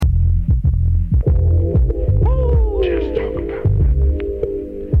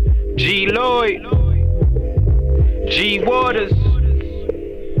D. Lloyd, G. Waters,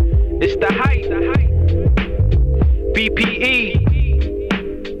 it's the hype, BPE,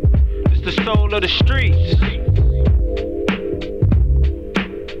 it's the soul of the streets.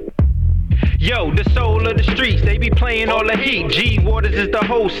 Yo, the soul of the streets, they be playing all the heat. G. Waters is the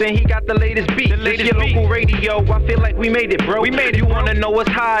host, and he got the latest beat. This your local radio, I feel like we made it, bro. You wanna know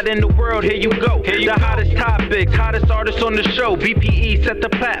what's hot in the world, here you go. The hottest topics, hottest artists on the show. BPE set the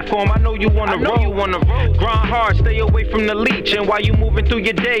platform, I know you wanna roll. Grind hard, stay away from the leech. And while you moving through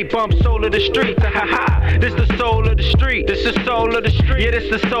your day, bump soul of the streets. Ha. This the soul of the street. This the soul of the street. Yeah, this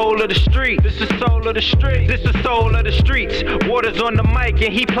the soul of the street. This the soul of the street. This the soul of the streets. Waters on the mic,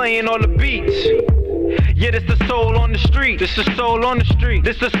 and he playing all the beats. Yeah, this the soul on the street. This the soul on the street.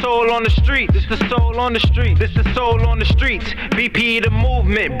 This the soul on the street. This the soul on the street. This the soul on the streets. BP the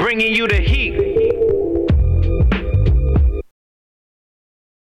movement, bringing you the heat.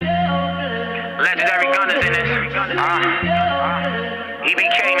 Legendary gunners in this.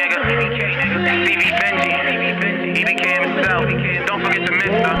 EBK nigga. CV Benji. EBK himself. Don't forget the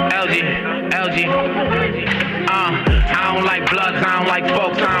Mr. LG. I don't like bloods, I don't like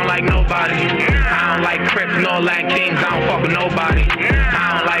folks, I don't like nobody. I don't like Crips nor Latin Kings, I don't fuck with nobody.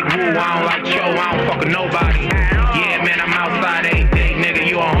 I don't like Wu, I don't like Cho, I don't fuck with nobody. Yeah, man, I'm outside every day, nigga,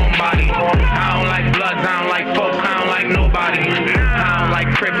 you a homebody. I don't like bloods, I don't like folks, I don't like nobody. I don't like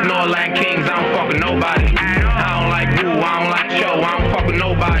Crips nor Latin Kings, I don't fuck with nobody. I don't like Wu, I don't like Cho, I don't fuck with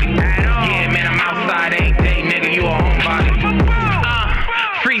nobody. Yeah, man, I'm outside every day, nigga, you a homebody.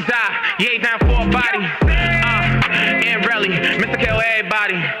 Freeze eye, yeah, down for a body. And really, Mr. Kill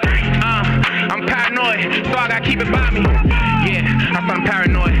everybody. I'm paranoid, so I gotta keep it by me. Yeah, I said I'm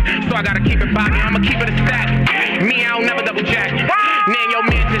paranoid, so I gotta keep it by me. I'ma keep it a stack. Me, I don't never double jack. Man, your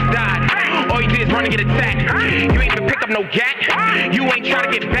man just died. All you did is run and get attacked. You ain't even pick up no gat. You ain't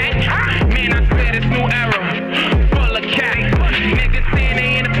trying to get back. Man, I said it's new era, full of cat. Niggas saying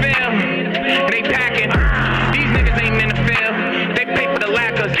they in the field, and they packing. These niggas ain't in the field, they pay for the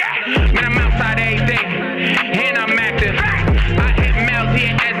lackers. Man, I'm outside every day, and I'm active. I hit Mel's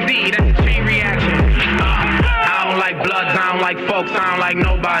here, SD, that's a chain reaction. I don't like bloods, I don't like folks, I don't like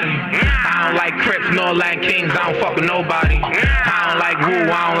nobody. I don't like Crips nor Latin Kings, I don't fuck with nobody. I don't like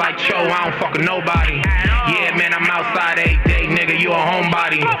Wu, I don't like Cho, I don't fuck with nobody. Yeah, man, I'm outside every day, nigga, you a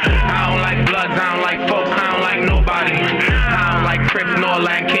homebody. I don't like bloods, I don't like folks, I don't like nobody. I don't like Crips nor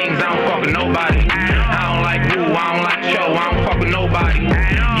Latin Kings, I don't fuck with nobody. I don't like Wu, I don't like Cho, I don't fuck with nobody.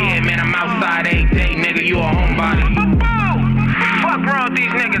 Yeah, man, I'm outside every day, nigga, you a homebody. Fuck wrong with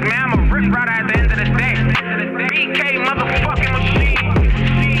these niggas, man, I'm a rip rider at the end of the day. BK motherfucking machine.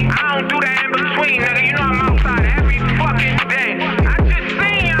 I don't do that in between, nigga, you know I'm outside every fucking day. I just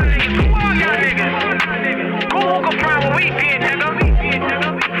seen y'all niggas, who are y'all niggas? Who can find what we did, nigga?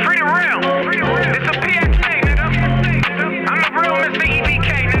 Free the real. It's a PXA, nigga. I'm a real Mr. EBK,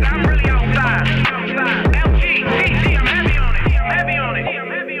 nigga, I'm really outside. LG, TC, I'm heavy on it.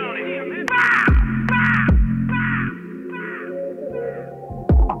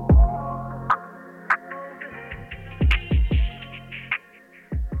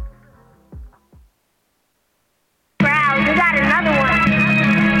 You got another one.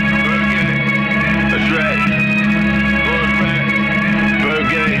 That's right. Bird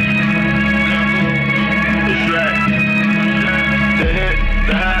gang. That's right. The hit,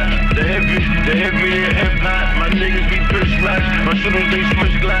 the hot, the heavy, and hip hop. My niggas be push rocks. My shooters they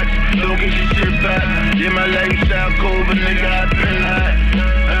switch glocks. Don't get your shit back. Yeah, my lifestyle cold, but nigga I been hot.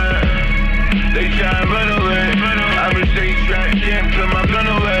 They try and run away. I'm a stay strapped, can't put my gun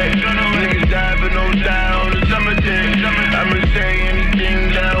away. Niggas die but no die on the summer day. I'ma say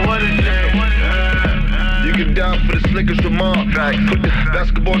anything that I wanna say. You get down for the slickest remark. Put the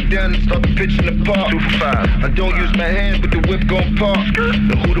basketball down and start the pitch in the park. 2 for 5. I don't use my hands, but the whip gon' park.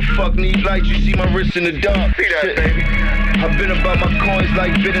 Now who the fuck need lights? You see my wrist in the dark. See that, baby? I've been about my coins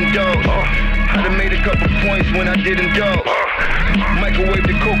like bidding dogs. I done made a couple points when I didn't dog. Microwave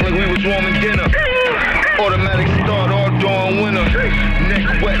the coke like we was warming dinner. Automatic start all dawn winter.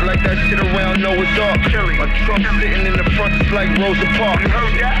 Neck wet like that shit around Noah's Ark. My trunk sitting in the front just like Rosa Parks.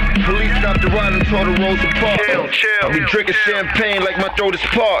 Police stopped the ride and tore the Rosa Parks. I be drinking champagne like my throat is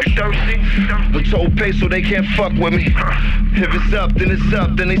parched. But told peso they can't fuck with me. If it's up, then it's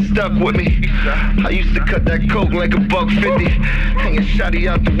up, then they stuck with me. I used to cut that coke like $1.50. Hanging shotty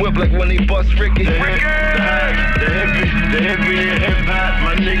out the whip like when they bust Ricky. The heavy and hip hop.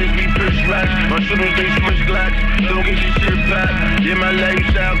 My niggas be push rocks. My shooters they switch glocks. Don't get your shit back. Yeah, my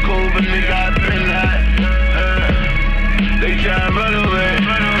lifestyle cold, but nigga I been hot. They try and run away.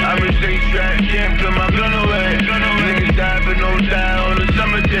 I'm a stay strapped, can't put my gun away. Niggas die but no die on the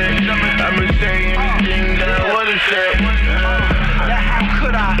summer day.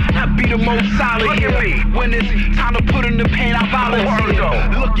 the pain I volunteer.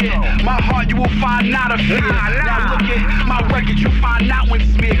 Look at my heart, you will find not a fear. Now look at my record, you find out when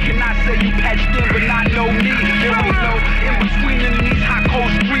smeared. Can I say you patched in, but not no me? There ain't no in between in these hot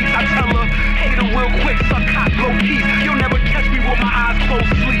cold streets. I tell her, hater real quick, suck hot, blow keys. You'll never catch me with my eyes closed,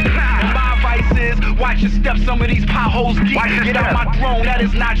 sleep. And my advice is, watch your steps, some of these potholes deep. Get out my throne, that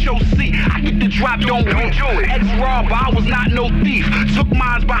is not your seat. I get the drop, don't do it. Ex-robber, I was not no thief. Took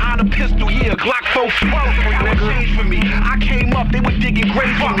mines behind a pistol, yeah, Glock 4 That changed for me. I came up, they were digging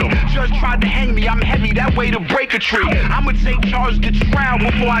graves for me. Judge tried to hang me, I'm heavy, that way to break a tree. I'ma take charge to trial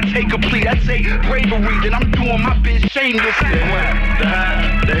before I take a plea. That's a bravery, then I'm doing my bit shamelessly. The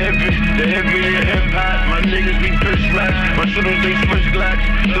heavy, the hip-hop. My niggas be pitch racks. My shooters, they switch glacks.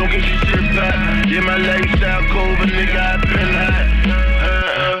 Don't get your shit back. Yeah, my lifestyle cold, but nigga, I been hot.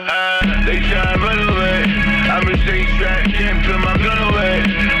 They try to run away. I'ma stay strapped, can't put my gun away.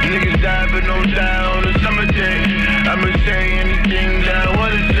 Niggas die, but don't die on a summer day. I'ma say anything that I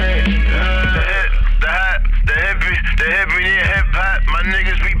wanna say. The heavy, the hip-hop. My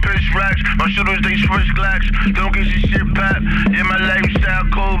niggas be pitch racks. My shooters, they switch glacks. Don't get your shit back. Yeah, my lifestyle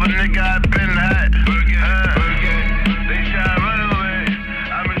cold, but nigga, I been hot. They try to run away.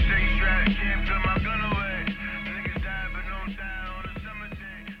 I'ma stay strapped, can't put my gun away. Niggas die, but don't die on a summer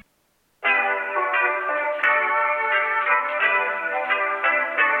day.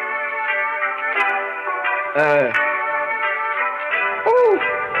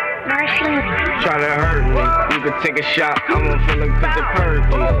 Tryna hurt me, you could take a shot, I'ma feel like Mr.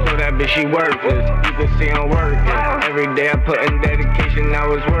 Perkins. So that bitch, she worthless, you can see I'm working. Every day I put in dedication, I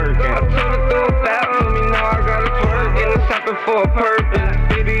was working. I told her throw it back for me, now I gotta twerk. And it's happened for a purpose.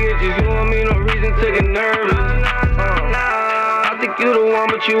 Baby, it's just you and me, no reason to get nervous. I think you the one,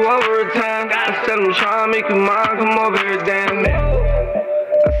 but you over time. I said I'm trying to make you mine, come over here, damn.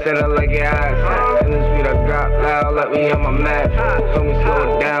 I said I like your eyes. In the street I drop loud, let me on my map. Told me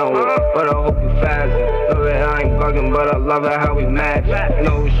slow it down, but I hope you fast. Know that I ain't bugging, but I love it how we match.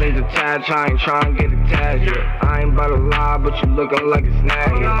 No strings attached, I ain't trying to get attached. I ain't about to lie, but you looking like a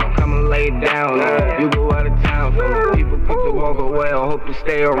snag. Come and lay it down, you go out of town. So people quick to walk away, I hope you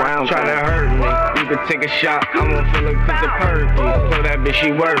stay around. Try to hurt me, you could take a shot, I'ma feel like Mr. Perkins. So that bitch,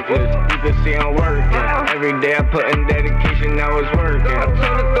 she worthless, you can see I'm working. Every day I put in dedication, I was working. I told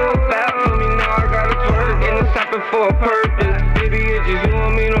her throw it back for me, now I gotta twerk. And it's happened for a purpose. Baby, it's just you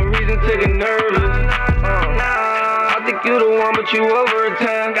and me, no reason to get nervous. I think you the one, but you over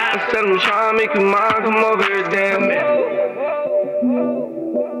 10. I said I'm trying to make you mine, come over here, damn.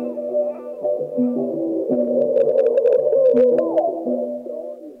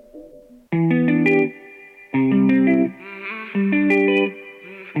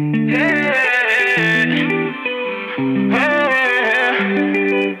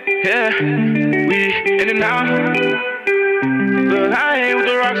 Look, I ain't with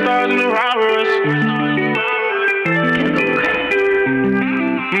the rock stars and the robbers.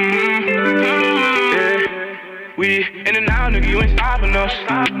 We in and out, nigga, you ain't stopping us.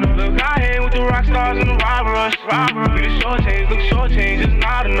 Look, I ain't with the rock stars and the robbers. We the short change, look, short change is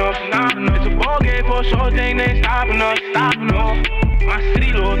not enough. It's a ball game for a short thing, they ain't stopping us. My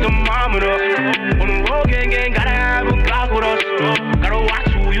city, Lord, thermometer. On the road, gang, gotta have a Glock with us. Gotta watch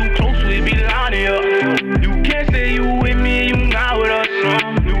who you close with, be lining up. You can't say you with me, you not with us.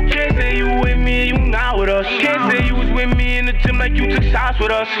 You can't say you with me, you not with us. Can't say you was with me in the gym like you took shots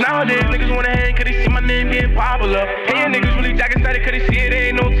with us. Nowadays, niggas wanna hang cause they see my name getting popular. Hey, niggas really jacking started cause they see it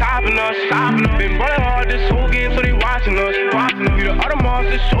ain't no topping us. Been running hard this whole game so they watching us. We the other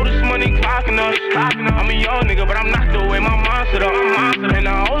monsters, show this money clocking us. I'm a young nigga, but I'm not the way my monster up. And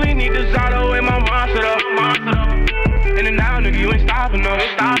I only need the Zato and my monster up. In and out, nigga, you ain't stopping us.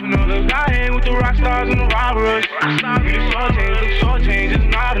 Look, I ain't with the rock stars and the robbers. We the short change, look, short change is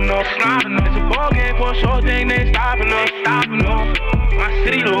not enough. It's a ball game for a short thing, they ain't stopping us. My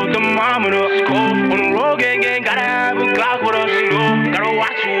city, Lord, thermometer. On the road, gang, gotta have a Glock with us. Gotta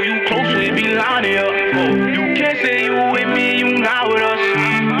watch who you close with, be lining up. You can't say you with me, you not with us.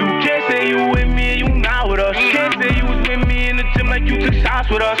 You can't say you with me, you not with us. Can't say you was with me in the gym like you took shots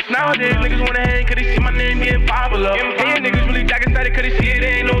with us. Nowadays, niggas wanna hang cause they see my name getting popular. Hey, niggas really jacking started cause they see it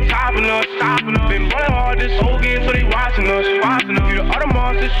ain't no topping us. Been running hard this whole game so they watching us. We the other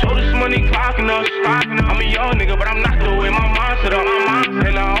monsters, show this money clocking us. I'm a young nigga, but I'm not the way my monster up.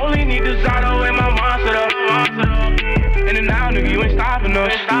 And I only need the Zato and my monster up. In and out, nigga, you ain't stopping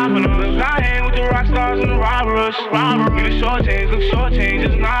us. Look, I ain't with the rock stars and the robbers. We the short change, look, short change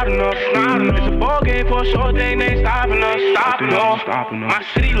is not enough. It's a ball game for a short thing, they ain't stopping us. My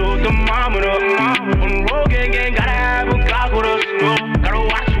city, Lord, thermometer. On the road, gang, gotta have a Glock with us. Gotta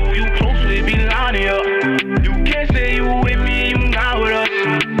watch who you close with, be lining up. You can't say you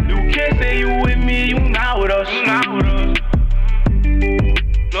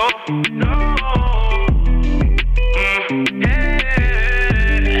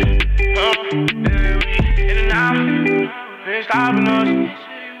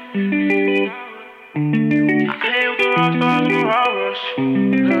Had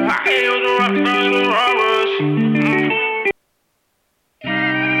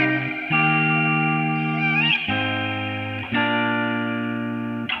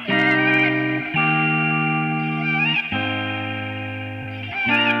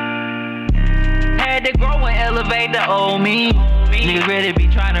to grow and elevate the old me. Niggas really be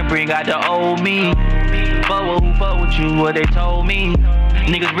trying to bring out the old me. Fuck with you, what they told me.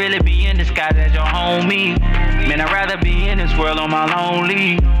 Niggas really be in disguise as your homie. Man, I'd rather be in this world on my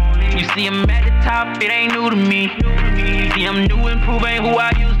lonely. You see him at the top, it ain't new to me. See him new and prove ain't who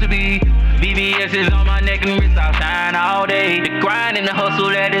I used to be. BBS is on my neck and wrist, I'll shine all day. The grind and the hustle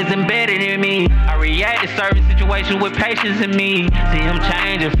that is embedded in me. I react to certain situations with patience in me. See him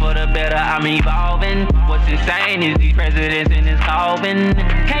changing for the better, I'm evolving. What's insane is these presidents in this coffin.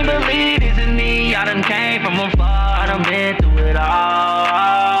 Can't believe this is me, I done came from afar. I done been through it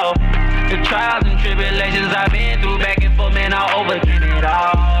all. The trials and tribulations I've been through back and forth, man, I overcame it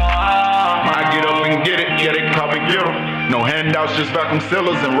all. I get up and get it, copy, get 'em. No handouts, just vacuum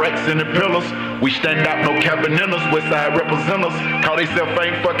sealers and racks in the pillars. We stand out, no capping in us, Westside represent us. Call they self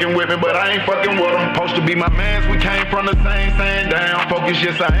ain't fucking with me, but I ain't fucking with them. Supposed to be my mans, we came from the same down. Focus,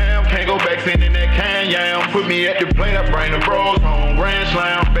 yes I am, can't go back sending that can yam. Put me at the plate, I bring the bros home, grand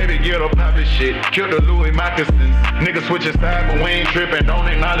slam. Baby, get up, pop this shit, kill the Louis moccasins. Niggas switching sides, but we ain't tripping, don't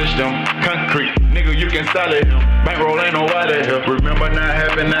acknowledge them. Concrete, nigga, you can salad him. Bankroll ain't no water here. Remember not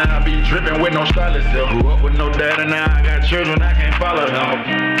having now, I be dripping with no stylist here. Grew up with no dad and now I got children, I can't follow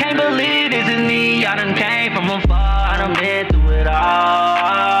him. Can't believe this is me, I done came from afar, I done been through it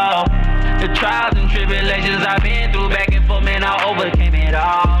all. The trials and tribulations I've been through back and forth, man, I overcame it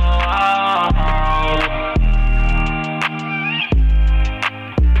all.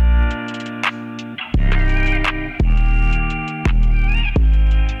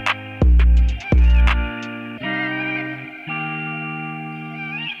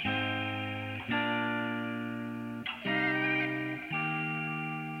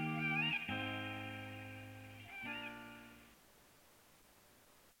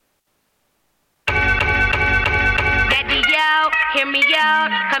 Hear me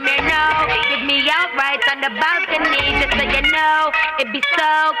out, come here now. Dig me out right on the balcony, just so you know. It be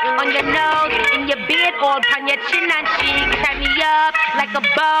soaked on your nose, in your beard, all on your chin and cheek. Tie me up like a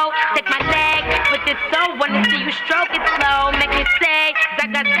bow, take my leg with it so. Wanna see you stroke it slow, make me say,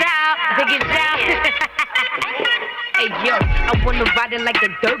 zaga down, dig it down. Hey yo, I wanna ride it like a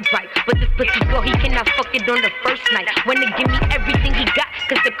dirt bike, but this pussy girl, he cannot fuck it on the first night. Wanna give me everything he got,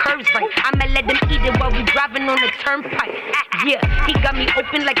 cause the curve's right. I'ma let him eat it while we driving on the turnpike. Yeah, he got me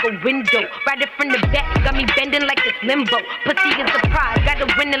open like a window, right it from the back, got me bending like it's limbo. Pussy is a prize, got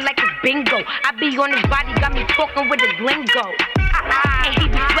it winning like it's bingo. I be on his body, got me talking with his lingo. And he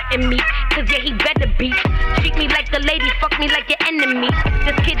be sweating me, cause yeah, he better be. Treat me like a lady, fuck me like your enemy.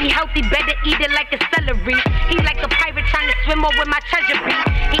 This kid, he healthy, better eat it like a celery. He like a pirate trying to swim over my treasure be.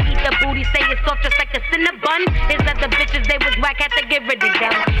 He eat the booty, say it's soft just like a Cinnabon. His other bitches, they was whack, had to get rid of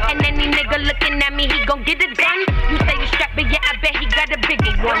them. And any nigga looking at me, he gon' get it done. You say you strapped, but yeah, I bet he got a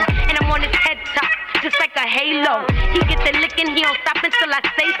bigger one. And I'm on his head top, just like a halo. He get the licking, he don't stop until I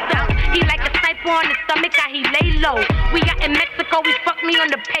say so. He like a sniper on his stomach, how he lay low. We out in Mexico, we fuck me on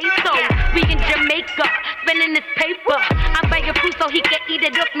the peso. We in Jamaica, spending this paper. I'm buying food so he can eat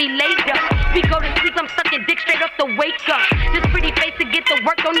it off me later. We go to sleep, I'm sucking dick straight off the wake up. This pretty face to get to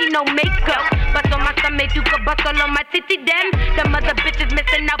work, don't need no makeup. Bust on my stomach, you could bust all on my titty them. The mother bitches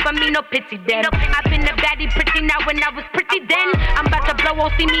missing out, but me no pity them. I've been a baddie pretty now when I was pretty then. I'm about to blow,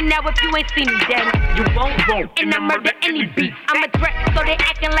 won't see me now if you ain't seen me then. You won't vote, and I murder any beat. I'm a threat, so they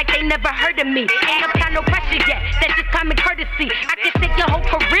acting like they never heard of me. Ain't apply no pressure yet, that's just common courtesy. I can take your whole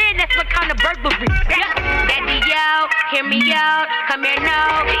career, that's what kind of burglary. Daddy, yo, hear me out, come here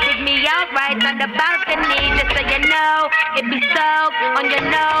now. Dig me out right on the balcony, just so you know. It be soaked on your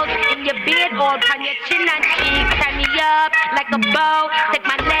nose, in your beard, all on your chin and cheek. Tie me up like a bow, take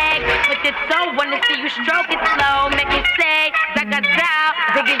my leg with it so. Wanna see you stroke it slow, make me say, zaga down,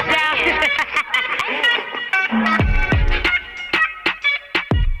 dig it down.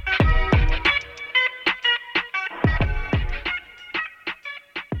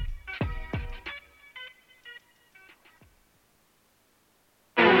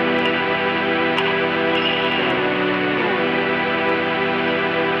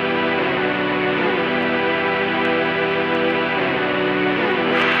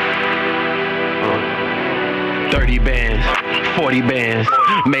 Bands, 40 bands,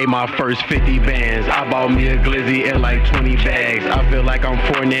 made my first 50 bands. I bought me a glizzy and like 20 bags. I feel like I'm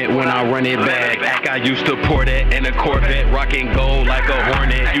Fournette when I run it back. I used to pour that in a Corvette, rocking gold like a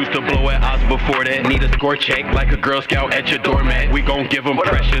Hornet. used to blow at us before that. Need a score check like a Girl Scout at your doormat. We gon' give them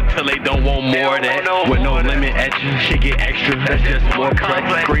pressure till they don't want more of that. With no limit at you, shit get extra. That's just more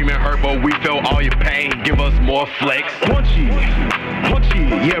flex. Screaming Herbo, we feel all your pain. Give us more flex. Punchy,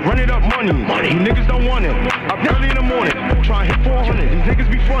 yeah, run it up money. You niggas don't want it. Up early in the morning, try and hit 400. These niggas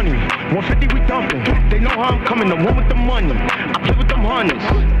be funny. 150 we dumping. They know how I'm coming, the one with the money. I play with them hundreds.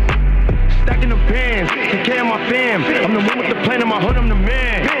 Stacking the bands, take care of my fam. I'm the one with the plan in my hood, I'm the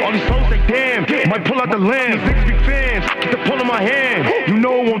man. All these hoes say damn, might pull out the lamb. These niggas be fans, get the pull in my hand. You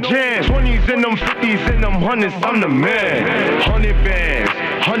know it won't jam. 20s in them, 50s in them, hundreds, I'm the man. 100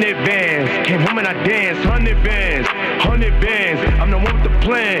 bands, came home and I danced. 100 bands, I'm the one with the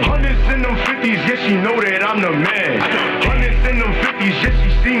plan. Hundreds in them 50s, yeah she know that I'm the man. Hundreds in them 50s, yeah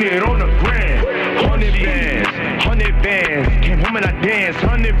she seen it on the gram. 100 bands, came home and I danced.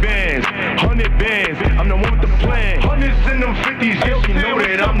 100 bands, I'm the one with the plan. Hundreds in them 50s, yeah she know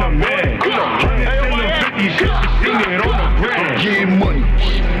that I'm the man. Hundreds in them 50s, yeah she seen it on the gram. Getting money,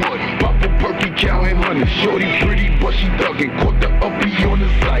 pop a perky counting money. Shorty pretty but she thuggin', caught the uppie on the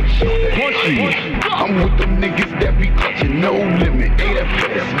side. I'm with them niggas that be clutching, no limit. Ain't that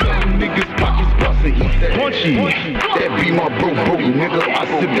fast? Them niggas pockets bustin', he said. That be my bro, nigga. I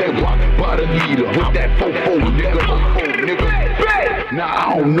sit that rock by the leader with that fofo, nigga. Nah,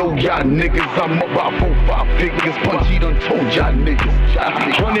 I don't know y'all niggas. I'm about 4-5 figures. Punchy done told y'all niggas.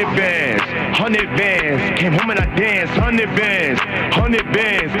 100 bands, came home and I danced. 100 bands, I'm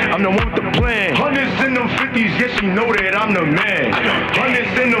the one with the plan. Hundreds in them 50s, yeah she know that I'm the man.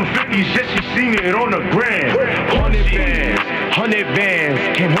 Hundreds in them 50s, yeah she seen it on the gram. 100 bands,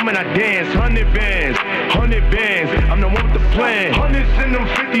 came home and I danced. 100 bands, I'm the one with the plan. Hundreds in them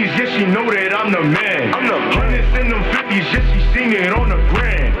 50s, yeah she know that I'm the man. Hundreds in them 50s, yeah she seen it on the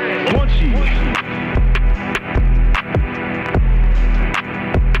gram. Punchy.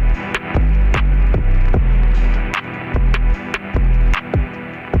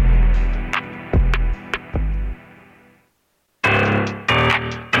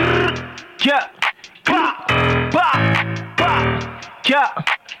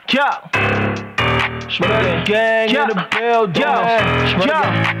 Shmurda gang in the building. Yo. We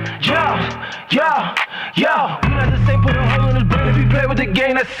not the same, put a hole in his brain if he play with the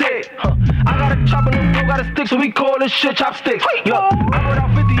game, that's it. I got a chop and the bro got a stick, so we call this shit chopsticks. Yo, I brought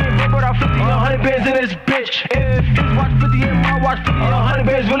out 50 and bro brought out 50 and 100 bands in this bitch. If his watch 50 and my watch 50 and 100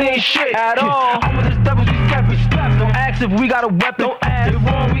 bands really ain't shit at all. I'm with the steppers, we step. Don't ask if we got a weapon. Don't ask if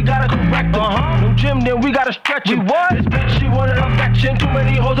wrong, we gotta correct them. No gym, then we gotta stretch it. This bitch, she wanted affection. Too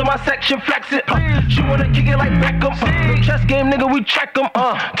many hoes in my section, flex it. She wanna kick it like Beckham. No chess game, nigga, we check them.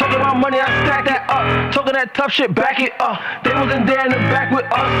 Talking about money, I stack that up. Talking that tough shit, back it up. They wasn't there in the back with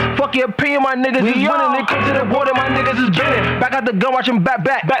us. Fuck your opinion, my niggas is winning. They come to the border, my niggas is bending. Back out the gun, watching back.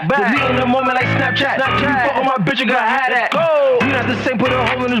 Deleting the moment like Snapchat. You fuck on my bitch, you gotta have that. We not the same, put a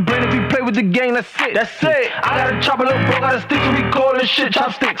hole in his brain if he play with the gang, that's it. I got a chopper, little bro, got a stick, so we call this shit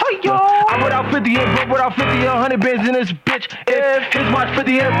chopsticks. I put out 50 and bro, put out 50 and 100 bands in this bitch. If his watch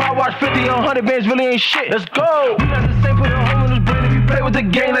 50 and my watch 50 and 100 bands really ain't shit. Let's go. We not the same, put a hole in his brain if he play with the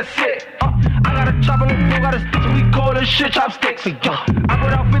gang, that's it. I got a chopper, little bro, got a stick, so we call this shit chopsticks. I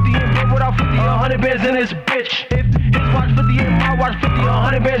put out 50 and bro, put out 50 and 100 bands in this bitch. If his watch 50 and my watch 50 and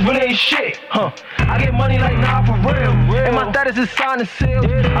 100 bands really ain't shit. I get money like nah for real. And my status is signed and sealed.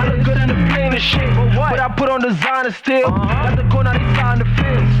 I look good in the plane and shit, but I put on designer still. Got the corner, they signed the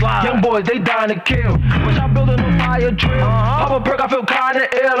field. Young boys, they dying to kill. Wish I built a new fire drill. Pop a perk, I feel kinda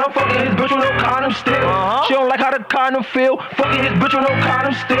ill. I'm fucking his bitch with no condom still. She don't like how the condom feel. Fucking his bitch with no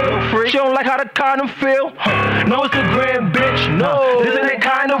condom still. She don't like how the condom feel. No, it's the grand bitch. No, this ain't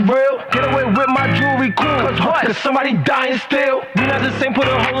kind of real. Get away with my jewelry, cool. Cause what? Cause somebody dying still. We not the same, put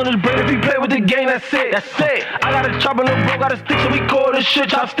a hole in his brain if he play with the game, that's it. I got a chopper, little bro, got a stick, so we call this shit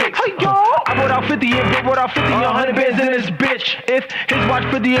chopsticks. I brought out 50 and bro brought out 50 and 100 bands in this bitch. If his watch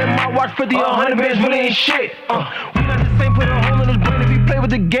 50 and my watch 50 and 100 bands really ain't shit. We not the same, put a hole in his brain if he play with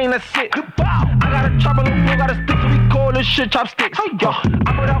the game, that's it. I got a chopper, little bro, got a stick, so we call this shit chopsticks. I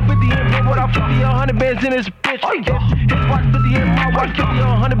brought out 50 and bro brought out 50 and 100 bands in this bitch. If his watch 50 and my watch 50 and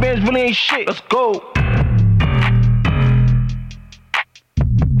 100 bands really ain't shit. Let's go.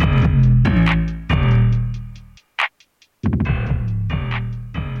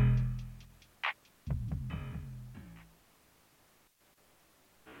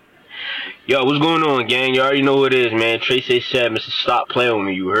 Yo, what's going on, gang? You already know who it is, man. Trace said, Mr. Stop Playing With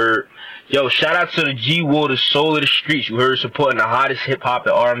Me, you heard? Yo, shout out to the G Water, Soul of the Streets, you heard, supporting the hottest hip-hop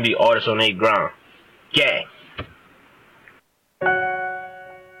and R&B artists on their ground. Gang.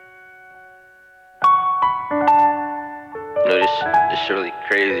 No, this shit really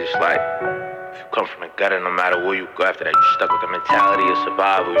crazy. It's like, if you come from the gutter, no matter where you go after that, you stuck with the mentality of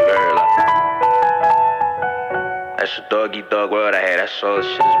survival. You heard, like, that's a dog-eat-dog world I had. That's all this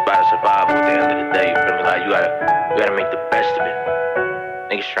shit is about, survival at the end of the day. You feel me? Like, you gotta make the best of it.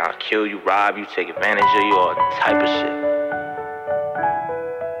 Niggas trying to kill you, rob you, take advantage of you, all type of shit.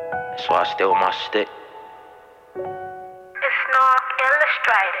 That's why I stay with my stick. It's Snark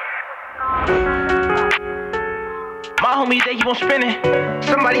Illustrated. My homies, they keep on spinning.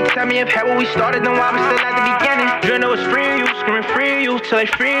 Somebody tell me if had what we started, then why we still at the beginning. You know it's free you, screaming free you, till they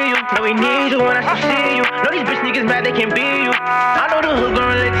free you. Know we need you when I still see you. Know these bitch niggas mad, they can't be you. I know the hood gon'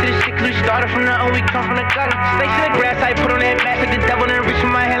 relate to this shit, cause we started from nothing, we come from the gutter. Snakes in the grass, I put on that mask like the devil, then reach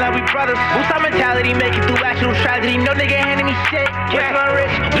in my hand like we brothers. Boost our mentality, make it through actual tragedy. No nigga handing me shit. Yes, I'm rich,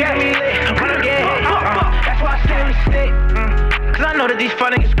 we got me lit. When I get hit, that's why I stay with the stick. Cause I know that these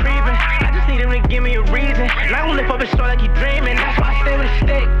fun niggas creeping. I just need him to give me a reason. And I gon' lift up his soul like he dreaming. That's why I stay with a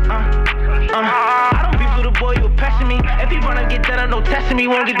stick. I don't beef with a boy, you a pest me. If he wanna get done, no testing me,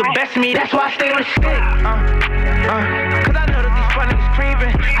 won't get the best of me. That's why I stay with a stick. Cause I know that these fun niggas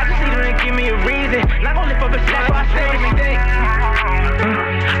creeping. I just need him to give me a reason. And I gon' lift up his soul. That's why I stay with a stick.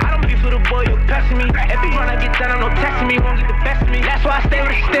 I don't beef with a boy, you a pest me. If he wanna get done, no testing me, won't get the best of me. That's why I stay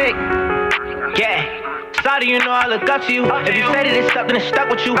with a stick. Yeah. Sorry, you know I look up to you. If you said it, it's something that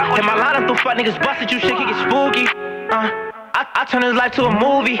stuck with you. And my line up through fuck niggas busted you, shit can get spooky. I turn his life to a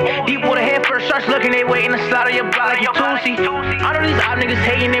movie. Deep water head first sharks looking, they waiting to slaughter your block like a Tusi. I know these op niggas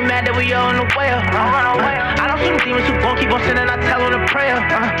hating, they mad that we all in the way up. I know some demons who gon' keep on sinning, I tell them to pray up.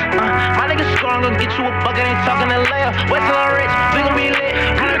 My niggas scoring, gon' get you a bucket, ain't talking to layup. Wait till I'm rich, we gon' be lit,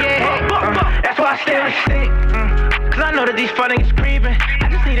 we gon' get hit. That's why I stay on the stick. Cause I know that these fun niggas creeping. I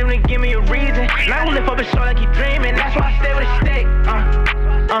just need him to give me a reason. And I gon' lift up his soul like he dreaming. That's why I stay with a stick.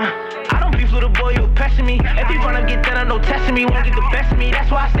 I don't beef with a boy, you a pest me. If he wanna get done, no testing me, won't get the best of me. That's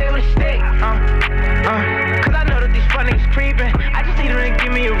why I stay with a stick. Cause I know that these fun niggas creeping. I just need him to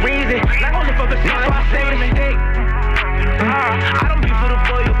give me a reason. And I gon' lift up his soul. That's why I stay with a stick. I don't beef with a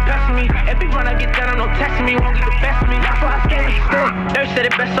boy, you a pest me. If he wanna get done, no testing me, won't get the best of me. That's why I stay with a stick. They said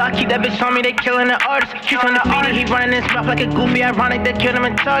it best, so I keep that bitch on me. They killing the artist. She's undefeated, he running his mouth like a goofy. Ironic, they killed him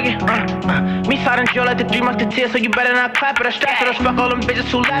in Target. Me silent Joe like the 3 Musketeers, so you better not clap it. I strap it, let's fuck all them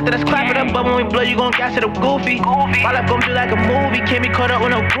bitches who laughed at us. Clap it up, but when we blow, you gon' gas it up goofy. My life gon' be like a movie, can't be caught up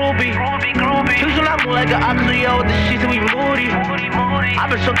with no groupie. Please do not move like an ox, yo, with the sheets and we moody.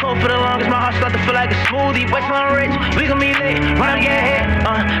 I've been so cold for the longest, my heart start to feel like a smoothie. Wait till I'm rich, we gon' be lit, when I get hit.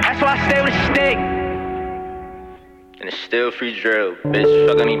 That's why I stay with a stick. And it's still free drill, bitch.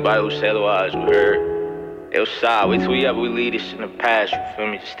 Fuck anybody who say otherwise, you heard? Yo, side, wait till we leave this in the past, you feel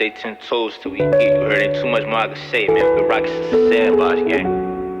me? Just stay 10 toes till we eat, you heard? Ain't too much more I can say, man. We can rock it since the sandbox, gang.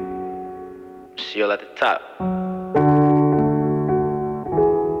 See y'all at the top.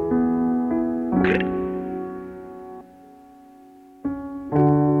 Good.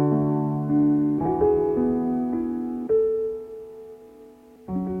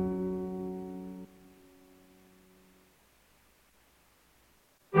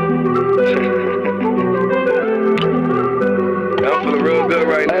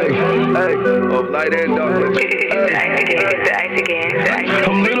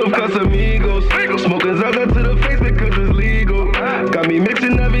 I'm lit off Casamigos, smoking Zaza to the face because it's legal. Got me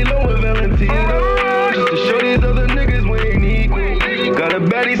mixing every low with Valentino, just to show these other niggas we ain't equal. Got a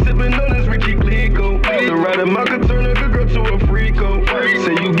baddie sipping on this Richie Glico. The rider Mount could turn a good girl to a freako.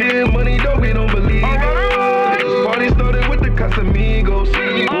 Say you getting money, though we don't believe it. This party started with the Casamigos.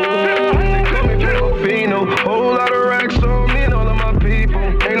 They call me Filipino. Whole lot of racks on me and all of my people.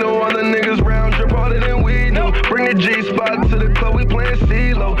 Ain't no other niggas round trip harder than we do. Bring the G-spot to the club, we playing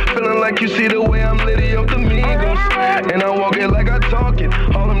CeeLo. Feeling like you see the way I'm litty off the Migos. And I walk it like I talk it.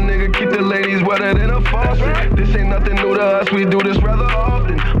 All them niggas keep the ladies wetter than a faucet. This ain't nothing new to us, we do this rather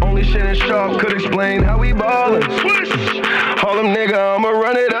often. Only shit in Sharp could explain how we ballin'. All them niggas, I'ma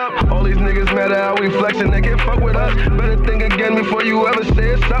run it up. All these niggas mad at how we flexin', they can't fuck with us. Better think again before you ever say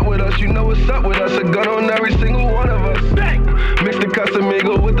it's up with us. You know what's up with us, a gun on every single one of us. Mix the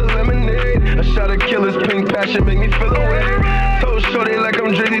Casamigo with the lemonade. A shot of killer's pink passion make me feel away. Told shorty like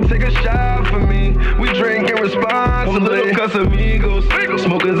I'm Drizzy, take a shot for me. We drinkin' responsibly. Casamigos,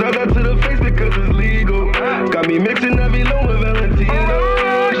 smoking Zaza to the face because it's legal. Got me mixing every low with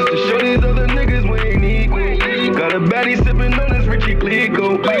Valentino, just to show these other niggas we ain't equal. Got a baddie sipping on this Richie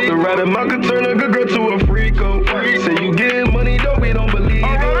Glico. The rider Mount could turn a good girl to a freako. Say you getting money, though we don't believe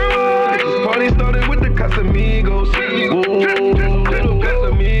it. This party started with the Casamigos. Little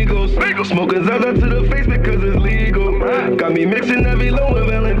Casamigos, smoking Zaza to the face because it's legal. Got me mixing every low with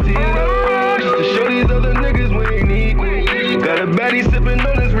Valentino, just to show these other niggas we ain't equal. Got a baddie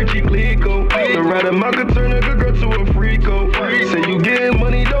Rademacher could turn a good girl to a freako. Say you getting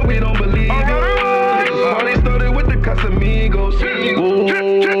money, though we don't believe it. Party started with the Casamigos. Whoa,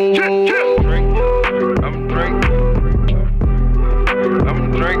 I'm drink.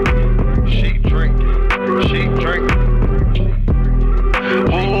 She drink.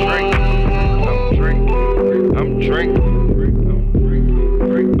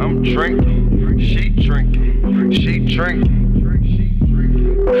 I'm drinking. She drink.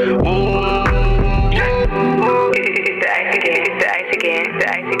 It's the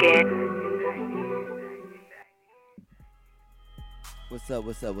ice again. What's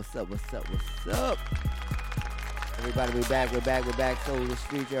up? Everybody, we're back. Soul the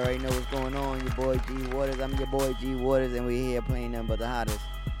Streets, you already know what's going on. Your boy G Waters, I'm your boy G Waters, and we're here playing nothing but the hottest.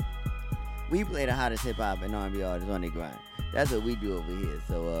 We play the hottest hip-hop and R&B artists on their grind. That's what we do over here.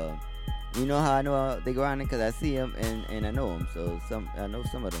 So, you know how I know they grinding? Because I see them and I know them. So, I know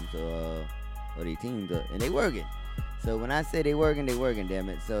some of them. So, or they teams, and they working. So, when I say they working, damn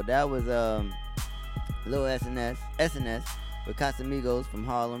it. So, that was Lil SNS with Casamigos from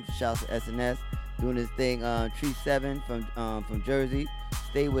Harlem. Shouts to SNS. Doing this thing, Tree 7 from Jersey.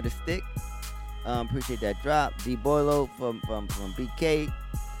 Stay with a Stick. Appreciate that drop. D Boilo from BK.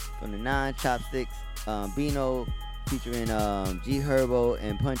 From the 9 Chopsticks. Bino featuring G Herbo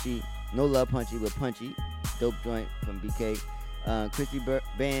and Punchy. No Love Punchy, but Punchy. Dope joint from BK. Chrissy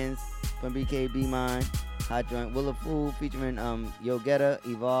Bands from BK, Be Mine. Hot joint. Willa Fool featuring Yo Getta,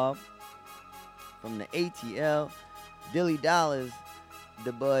 Evolve. From the ATL. Dilly Dollars,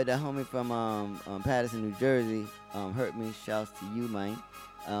 the homie from Patterson, New Jersey. Hurt Me. Shouts to you, man.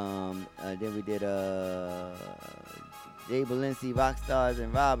 Then we did Jay Balenci, Rockstars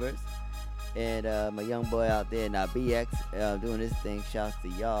and Robbers. And my young boy out there, now BX, doing this thing. Shouts to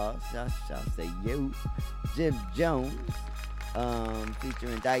y'all. Shouts to you. Jim Jones,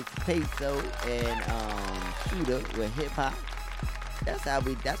 featuring Dice Peso and Shooter with hip hop. That's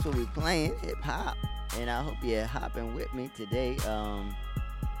what we playing, hip hop. And I hope you're hopping with me today.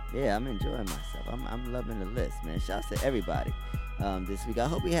 Yeah, I'm enjoying myself. I'm loving the list, man. Shouts to everybody this week. I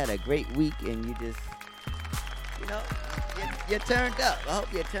hope you had a great week and you just, you turned up. I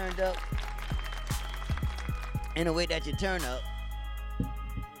hope you turned up in a way that you turn up.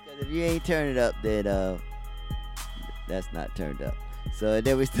 Because if you ain't turning up, then that's not turned up. So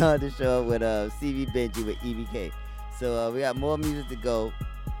then we started the show with CV Benji with EBK. So we got more music to go.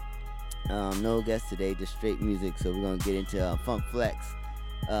 No guests today, just straight music. So we're gonna get into Funk Flex,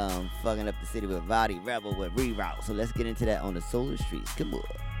 fucking up the city with Roddy Rebel with Reroute. So let's get into that on the Solar Streets. Come on.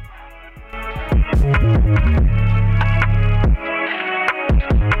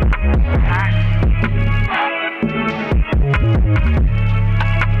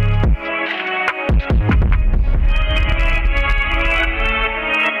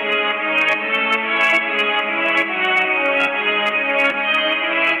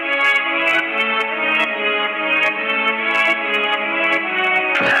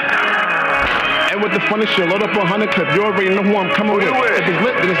 With the funny shit, load up 100 clip. You already know who I'm coming with. If it's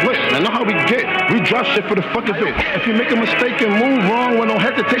lit, then it's lit. I know how we get. We drop shit for the fuck of it. If you make a mistake and move wrong with no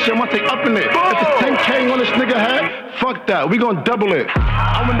hesitation, I might take up in it. If it's 10K on this nigga head, fuck that. We gon' double it.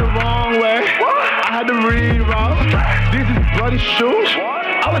 I went the wrong way. I had to reroute. These is bloody shoes.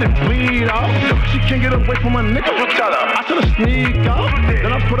 I let it bleed out. She can't get away from my nigga. I should have sneaked out. Then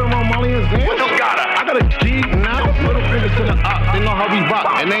I put her on Molly and Zan. I got a geek now. Little fingers to the up. They know how we rock.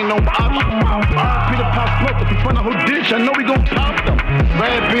 And ain't no option. Peter Pop Smoke. If you find out who did, I know we gon' pop them.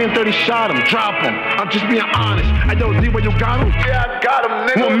 Red being 30 shot him. Drop him. I'm just being honest. I don't see where you got him. Yeah, I got him,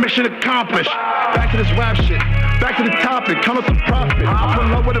 nigga. One mission accomplished. Back to this rap shit. Back to the topic. Count us a profit. I'm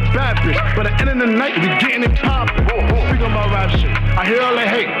in love with a bad bitch. But at the end of the night, we getting it poppin'. Speaking about rap shit. I hear all the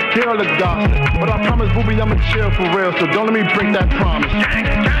hate. Hear all the gossip. But I promise, booby, I'ma chill for real. So don't let me break that promise.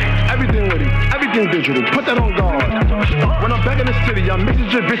 Everything with it. Everything digital. Put that on guard. When I'm back in the city, I'm mixing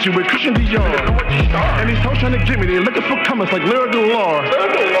Javinci with Christian Dior. And these hoes trying to get me. They looking for comers like Lyrical Law.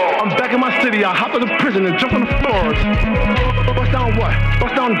 I'm back in my city. I hop out of prison and jump on the floors. Bust down what?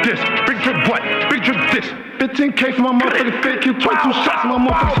 Bust down this. Big drip what? Big drip this. 15K for my motherfucking fit. Keep 22 shots in my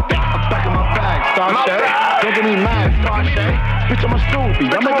motherfucking stick. I'm back in my bag, Starship. Don't get me mad, Starship. Bitch, I'm a Scooby.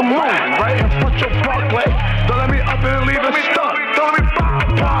 I make a move right in front your Broadway. Don't let me up and leave it stuck. Don't let me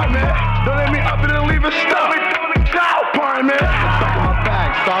pop, man. Don't let me up and leave it stuck. Party, man. I'm back in my bag,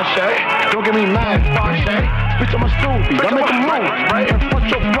 Starship. Don't get me mad, Starship. Bitch, I'm a Scooby. I make a move right in front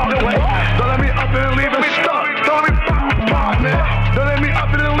your Broadway. Don't let me up and leave it stuck. Don't let me pop, man. Don't let me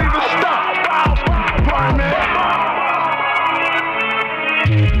up and leave it stuck. Party, man.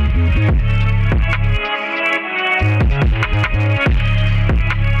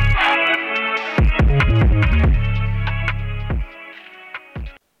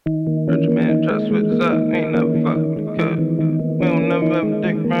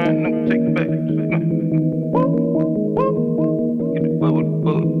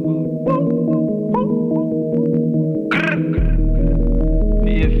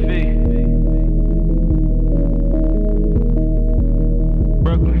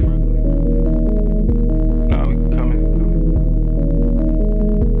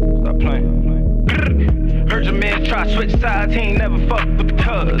 Switch sides, he ain't never fucked with the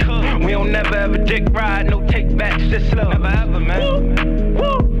cuz. We don't never ever dick ride, no take backs, just love. Never ever, man.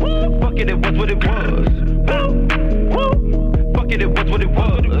 Fuck it, it was what it was. Fuck it, it was what it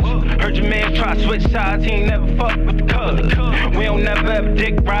was. Heard your man try switch sides, he ain't never fucked with the cuz. We don't never ever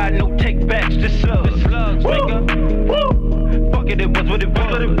dick ride, no take backs, just slugs. Nigga. Fuck it, it was what it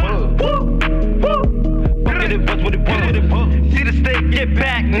was. Fuck it, it was what it was. See the stick, get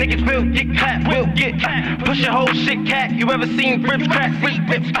back, niggas will get clapped, will get push your whole shit, cat. You ever seen ribs crack,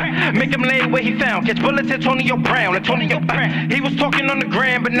 ribs? Make him lay where he found. Catch bullets, Antonio Brown, Antonio Brown. He was talking on the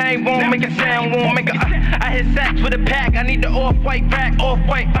gram, but now he won't make a sound, won't make a. I hit sacks with a pack, I need the off-white rack,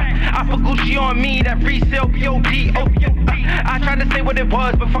 off-white. I put Gucci on me, that resale POD. I tried to say what it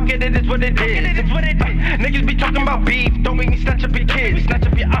was, but fuck it, it is what it is. Niggas be talking about beef, don't make me snatch up your kids. Snatch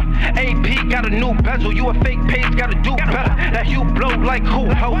up your AP, got a new bezel. You a fake page, gotta do better. That you blow like who,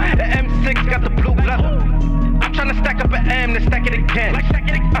 ho? The M6 got the blue leather. I'm tryna stack up an M, then stack it again.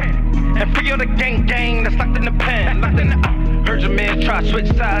 And free all the gang that's locked in the pen. Heard your man try switch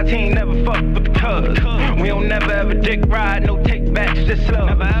sides, he ain't never fucked with the cuz. We don't never ever dick ride, no take backs, just love.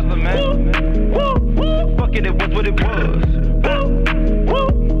 Never ever, man. Fuck it, it was what it was.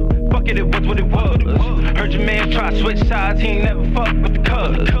 Fuck it, it was what it was. Heard your man try switch sides, he ain't never fucked with the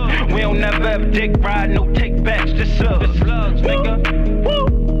cuz. We don't never ever dick ride, no take backs, just slugs, nigga.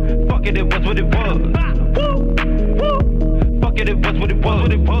 Fuck it, it was what it was. Fuck it, it was what it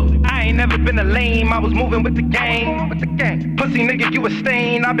was. I ain't never been a lame, I was moving with the gang. Pussy nigga, you a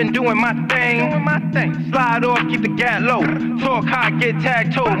stain, I been doing my thing. Slide off, keep the gas low. Talk high, get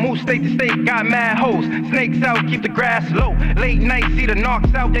tagged toe. Move state to state, got mad hoes. Snakes out, keep the grass low. Late night, see the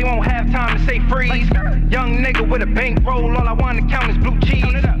knocks out, they won't have time to say freeze. Young nigga with a bankroll, all I wanna count is blue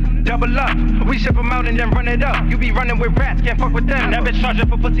cheese. Double up, we ship them out and then run it up. You be running with rats, can't fuck with them. That bitch charging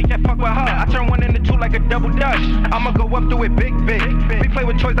for pussy, can't fuck with her. I turn one into two like a double dutch. I'ma go up through it big. We play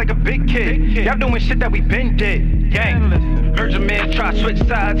with toys like a big kid. Y'all doing shit that we been did. Gang. Heard your man try switch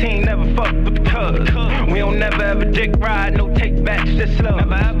sides, he ain't never fucked with the cuz. We don't never ever dick ride, no take backs, just love.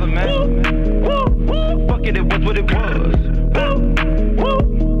 Never ever, man. Fuck it, it was what it was.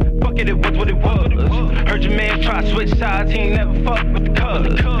 Fuck it, it was what it was. Heard your man try switch sides, he ain't never fucked with the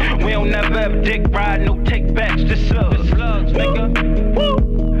cuz. We don't never ever dick ride, no take backs, just slugs, nigga.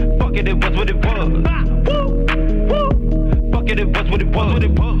 Fuck it, it was what it was. Fuck it, it was what it was.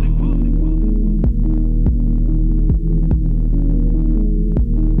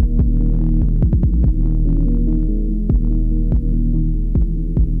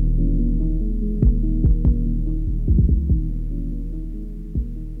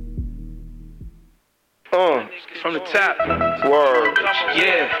 From the top. Word.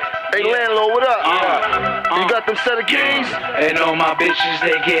 Yeah. Hey, landlord, what up? You got them set of keys? And all my bitches,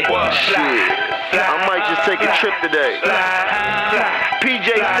 they get what? Shit. I might just take a trip today.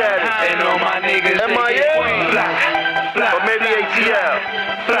 PJ status. And all my niggas, MIA? Or maybe ATL?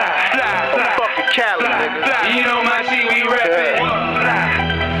 Or fucking Cali, nigga. You know my team, we reppin'.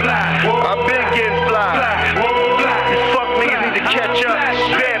 I've been getting fly. These fuck niggas need to catch up.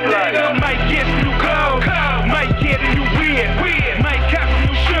 Bad blood. Might get new clothes. Might get a new weird. Might cop a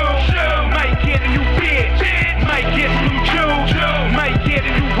new shoe. Might get a new bitch. Might get some juice. Might get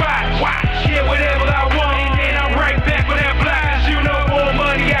a new watch. Yeah, whatever I want, and then I'm right back with that blast. You know, more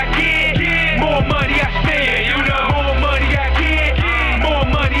money I get, more money I spend. You know, more money I get, more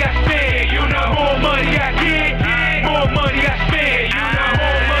money I spend. You know, more money I get, more money I spend. You know,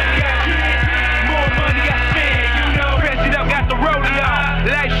 more money I get, more money I spend. You know, President got the rolling on,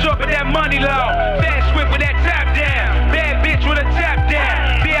 light short with that money low, fast whip with that top down, bad bitch with a top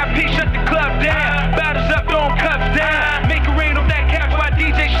down. VIP shut the club down, bottles up, throwing cups down. Make it rain on that couch while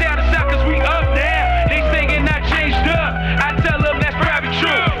DJ shout us out 'cause we up now. They singing I changed up, I tell them that's probably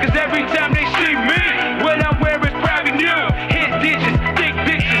true. 'Cause every time they see me, what I'm wearing is probably new. Hit digits, thick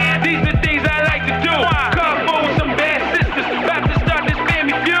pictures, these are the things I like to do. Car full with some bad sisters, about to start this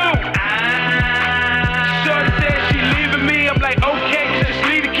family feud. Shorty said she leaving me, I'm like okay, just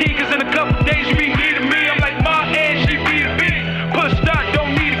leave the key 'cause in a couple days you be needing me. I'm like ma and she be the beat, push start,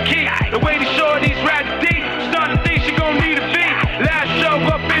 don't need a key. The way the shorties ride the D, starting to think she gon' need a beat. Last show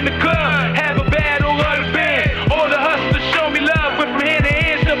up in the club, have a battle of the band. All the hustlers show me love, went from hand to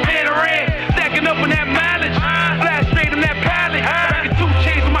hand to panorama. Stacking up on that mileage, flash straight on that pallet. Rockin' 2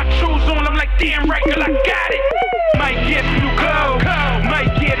 chains with my shoes on, I'm like damn right, girl, I got it. Might get some new clothes, might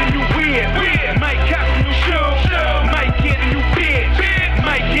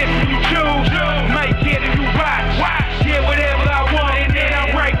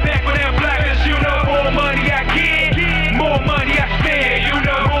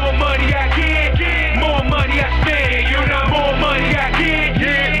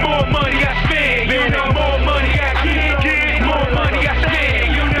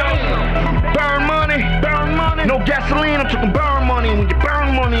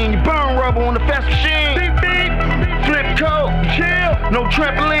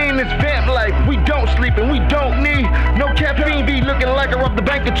trampoline, it's vamp life. We don't sleep and we don't need no caffeine. Be looking like I robbed the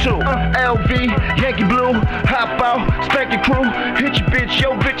bank or two. LV, Yankee Blue, hop out, spank your crew. Hit your bitch,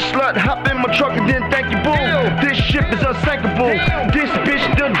 yo bitch slut. Hop in my truck and then thank you, boo. This ship is unsinkable. This bitch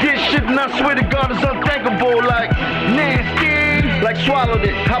done this shit and I swear to God it's unthinkable. Like nasty, like swallowed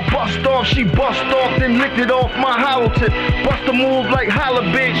it. I bust off, she bust off, then licked it off my hollow tip. Bust a move like holla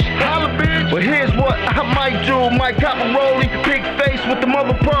bitch. Well here's what I might do. Might cop a rollie, big face with the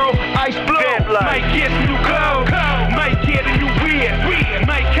mother pearl, ice blue. Might get some new clothes, might get a new weird,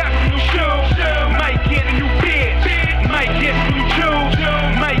 might cop some new shoes, might get a new bitch, might get some new shoes,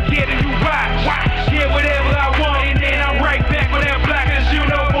 might get a new watch. Yeah, whatever I want, and then I'm right back with that block. Cause you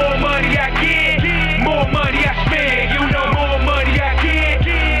know more money I get, more money I spend. You know more money I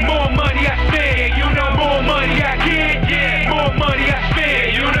get, more money I spend. You know more money I get, more money I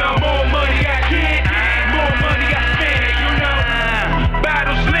spend. You know more money I get, more money I spend. You know,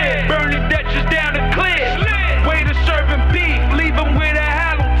 bottles lit, burn the Dutchess down the cliff. Way to serving beef, leave them with a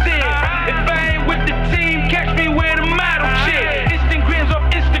hollow tip. If I ain't with the team, catch me with a model chick. Instagrams off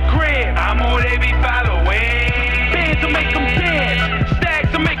Instagram, I'm on every following. Bands will make them dance,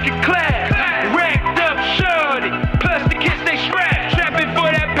 stacks will make it clap. Racked up shorty, plus the kids they strap. Trapping for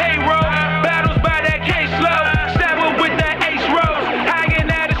that payroll, battles by that caseload. Stabber with that ace rose,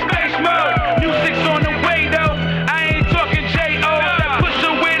 hanging out of space mode. Music's on the way though, I ain't talking J.O. That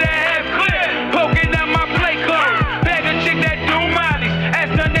pusher with a half clip, poking out my play clothes. Bag a chick that do mollies, as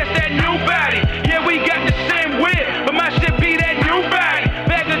none that's that new body. Yeah, we got the same whip, but my shit be that new body.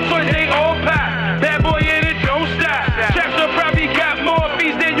 Bag of toys, they all pop. Bad boy in it, don't stop. Trapster probably got more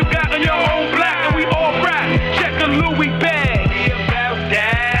fees than you got on your own block, and we all rock. Check a Louis bag. About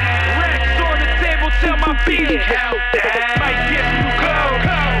that. Racks on the table, tell my bitch how that. Might get some new clothes,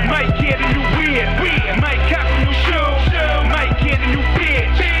 might get a new weird, might cop some new shoes, might get a new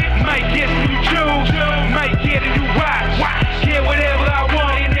bitch, might get some new shoes, might get a new watch. Yeah, whatever I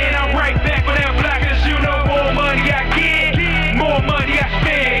want, and then I'm right back with that block. Cause you know more money I get, more money I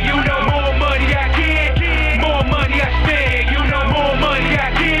spend. You know more money I get, more money I spend. You know more money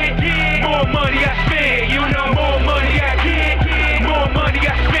I get, more money I spend. You know more money I get, more money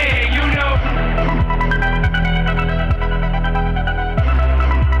I spend. You know.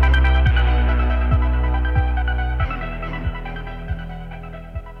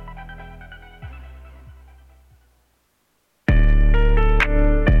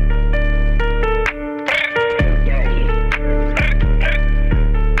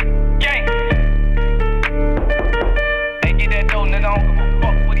 Gang. Hey, get that dough, nigga. I don't give a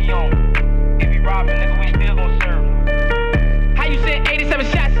fuck what he on. If he robbing, nigga, we still gon' serve him. How you said 87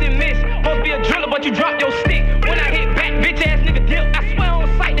 shots didn't miss? Supposed to be a driller, but you dropped your stick. When I hit back, bitch ass nigga dip. I swear on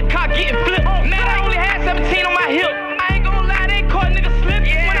sight, the car getting flipped. Man, I only had 17 on my hip. I ain't gon' lie, they caught nigga slip.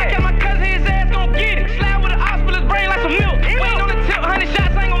 When I catch my cousin, his ass gon' get it. Slide with a hospital, his brain like some milk. Waiting on the tip, 100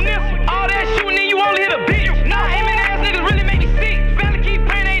 shots, I ain't gon' miss him. All that shooting, and you only hit a bitch. Nah, aiming ass niggas really make me sick. Family keep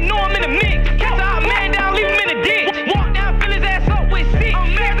praying, they know I'm in the mix. Catch a hot man down, leave him in the ditch. Walk down, fill his ass up with sick.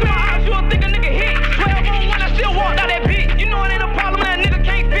 I'm mad to my eyes, you don't think a nigga hit. 12 on 1, I still walked out that bitch. You know it ain't a problem that a nigga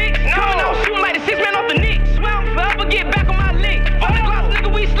can't fix. Coming out shooting like the 6 man off the Knicks. Swear I'm forever get back on my lick. Fuck the gloss, nigga,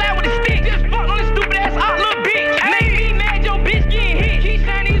 we slide with a stick. Just fuck on this stupid ass out little bitch. Make me mad, your bitch getting hit. Keep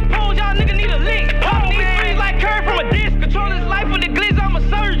shining these poles, y'all nigga need a lick. Pop these strings like curve from a disc. Control his life with the glizz, I'm a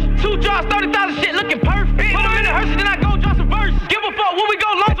surgeon. 2 draws, 30,000 shit looking perfect. Put him in the hearse, then I go draw some verses. Give a fuck when we go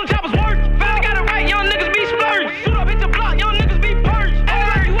long, some choppers work. Finally got it right, young niggas be splurged. Shoot up, hit the block, young niggas be purged. Act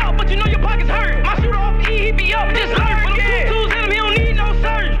like you up, but you know your pockets hurt. My shooter off E, he be up, just lurk. With them 2 twos in him, he don't need no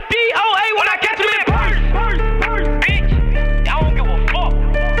surge. DOA when I catch him in purse. Bitch, I don't give a fuck.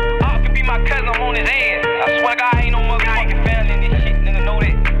 I can be my cousin, I'm on his ass. I swear to God, I ain't no motherfucking family in this shit, nigga, know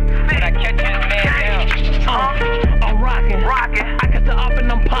that. When I catch this man down. I'm rocking. I got the up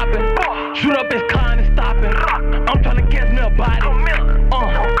and I'm popping. Shoot up his car and it's stopping. I'm trying to catch me a body.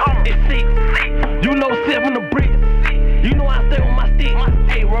 It's sick. You know, 7 the bricks. You know I stay with my stick.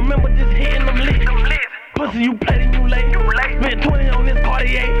 Hey, remember just hitting them licks. Pussy, you played and you late. Spent 20 on this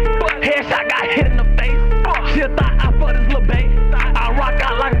Cartier. Headshot got hit in the face. She thought I fucked this little babe. I rock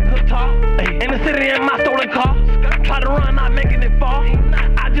out like a guitar. In the city in my stolen car. Try to run, not making it fall.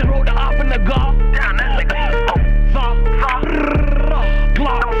 I just rolled the up in the golf.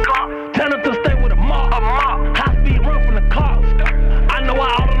 Glock. Tell them to stay with a mop. High speed run from the cops. I know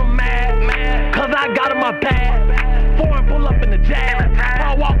I ordered them mad. Cause I got in my bag. Foreign pull up in the jazz. If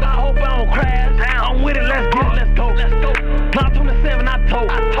I walk, I hope I don't crash. I'm with it, let's get it, let's go.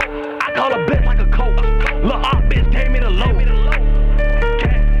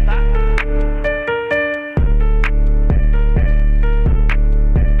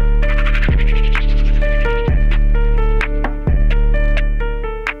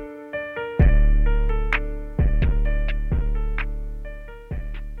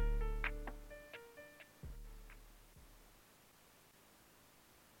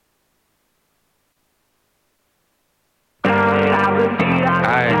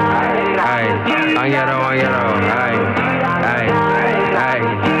 Hi,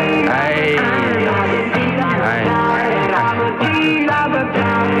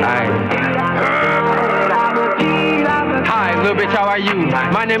 little bitch, how are you?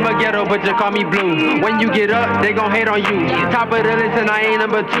 My name is Ghetto, but just call me Blue. When you get up, they gon' hate on you. Top of the list and I ain't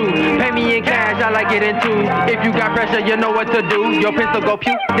number 2. Pay me in cash, I like it in 2. If you got pressure, you know what to do. Your pistol go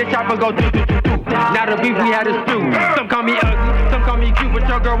pew, this chopper go do. Now the beef, we had a stew. Some call me ugly, some call me cute, but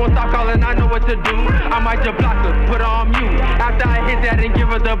your girl won't stop calling, I know what to do. I might just block her, put her on mute. After I hit that and give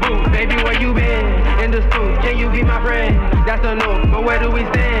her the boot. Baby, where you been? In the stool, can you be my friend? That's a no, but where do we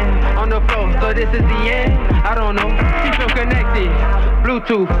stand? On the floor, so this is the end? I don't know, she feel connected.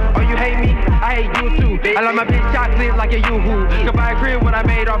 Bluetooth, oh you hate me? I hate you too. I love my bitch chocolate like a yoo-hoo. Could buy a crib what I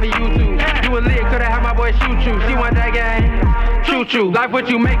made off of YouTube. You a lit, coulda had my boy shoot you. She want that game, choo-choo. Life what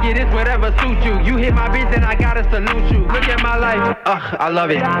you make it is whatever suit you. You hit my bitch and I gotta salute you. Look at my life, I love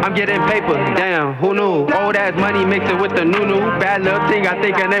it. I'm getting paper, damn, who knew? Old ass money mixing with the new. Bad little thing, I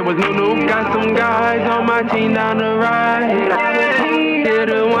think her name was Nunu. Got some guys on my team down the ride. Did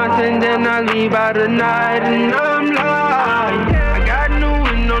it once and then I leave out the night. And I'm like, I got new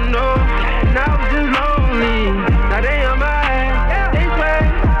and no, and I was just lonely. Now they on my ass, they swear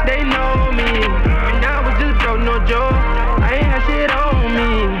they know me. And I was just broke, no joke, I ain't had shit on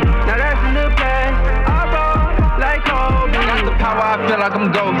me. Now that's in the past, I ball like Kobe. Got the power, I feel like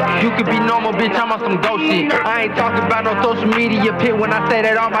I'm ghost. You could be normal, bitch, I'm on some ghost shit. I ain't talking about no social media pit when I say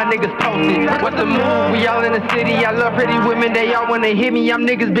that all my niggas posted. What's the move? We all in the city. I love pretty women, they all when they hit me. I'm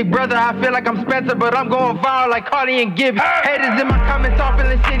niggas big brother, I feel like I'm Spencer, but I'm going viral like Cardi and Gibby. Haters in my comments off in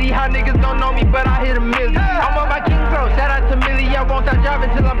the city, how niggas don't know me, but I hit a million. I'm on my King Flow, shout out to Millie. I won't stop driving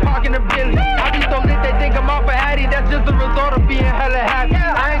till I'm parking a Billy. I be so lit, they think I'm off a Addy. That's just a result of being hella happy.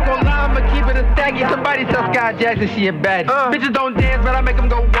 I ain't gon' lie, I'ma keep it a stacky. Somebody tell Sky Jackson she a baddie. Bitches don't dance, but I make them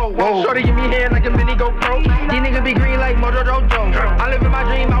go whoa. Shorty give me hand like a mini GoPro. These niggas be green like Mojo Dojo. I live in my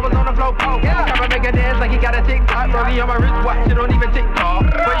dream, I was on the floor poke. Chopper make a dance like he got a TikTok. Rollie on my wristwatch, you don't even TikTok.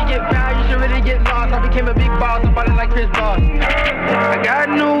 Before you get found, you should really get lost. I became a big boss, I'm falling like Chris Boss. I got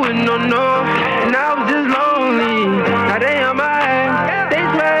new and no, and I was just lonely. Now they on my ass, they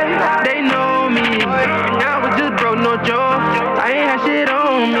swear they know me. And I was just broke, no joke, I ain't had shit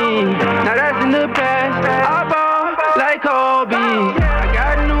on me. Now that's in the past, I ball like Kobe. I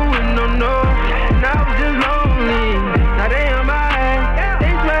got new and no, and I was just lonely. Now they on my ass,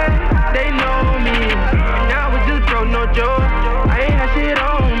 they swear they know me. And I was just broke, no joke, I ain't had shit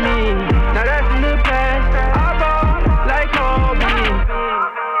on me. Now that's in the past, I ball like Kobe.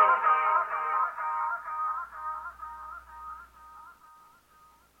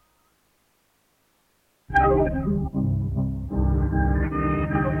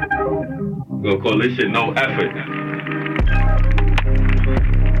 Gonna call this shit no effort.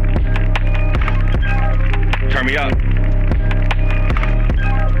 Turn me up.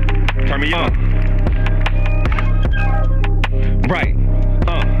 Turn me up. Right.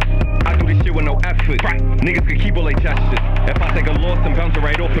 I do this shit with no effort. Right. Niggas can keep all their gestures. If I take a loss and bounce it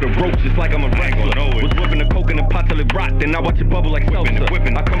right off of the ropes, just like I'm a wrestler. Was whipping the coke in a pot till it rot, then I watch it bubble like seltzer.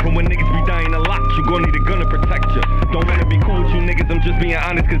 I come from when niggas be dying a lot. You gon' need a gun to protect you. Don't wanna be cool with you niggas, I'm just being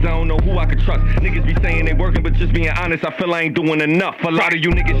honest, cause I don't know who I could trust. Niggas be saying they working, but just being honest, I feel I ain't doing enough. A lot of you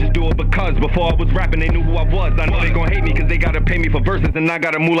niggas just do it because before I was rapping, they knew who I was. I know they gon' hate me cause they gotta pay me for verses, and I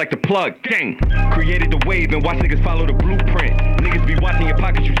gotta move like the plug. Gang, created the wave and watch niggas follow the blueprint. Niggas be watching your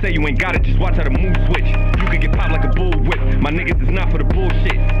pockets, you say you ain't got it, just watch how the move switch. You can get popped like a bullwhip. My niggas is not for the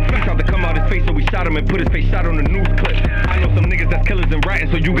bullshit. He tried to come out his face, so we shot him and put his face shot on the news clip. I know some niggas that's killers and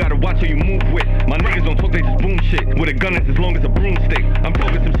ratting, so you gotta watch who you move with. My niggas don't talk, they just boom shit. With a gun that's as long as a broomstick. I'm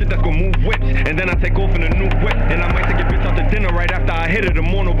talking some shit that's gonna move whips, and then I take off in a new whip. And I might take your bitch out to dinner right after I hit her the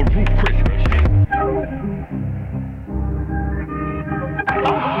morning over roof Chris.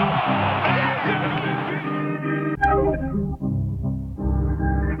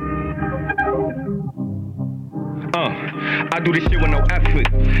 I do this shit with no effort.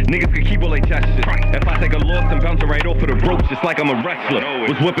 Niggas can keep all their gestures. If I take a loss and bounce it right off of the ropes, just like I'm a wrestler.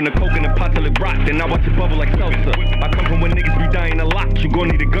 Was whipping the coke in a pot till it rot, then I watch it bubble like seltzer. I come from when niggas be dying a lot. You gon'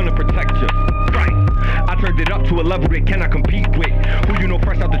 need a gun to protect you. I turned it up to a level they cannot compete with. Who you know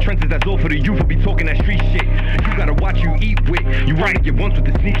fresh out the trenches, that's all for the youth who be talking that street shit. You gotta watch you eat with. You wanna get once with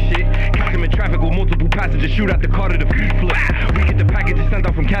the sneak shit. Catch them in traffic with multiple passengers, shoot out the car to the feet flip. We get the packages sent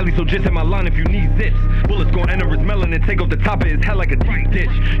out from Cali, so just hit my line if you need zips. Bullets gon' enter his melon and take off the top of his head like a deep ditch.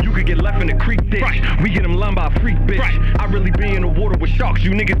 You could get left in the creek ditch. We get him lined by a freak bitch. I really be in the water with sharks,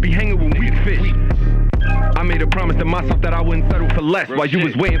 you niggas be hanging with weak fish. I made a promise to myself that I wouldn't settle for less. While you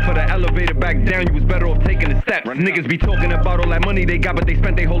was waiting for the elevator back down, you was better off taking the steps. Niggas be talking about all that money they got, but they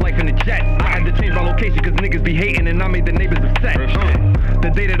spent their whole life in the jets. I had to change my location cause niggas be hating and I made the neighbors upset. The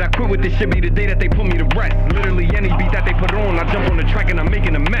day that I quit with this shit be the day that they put me to rest. Literally any beat that they put on, I jump on the track and I'm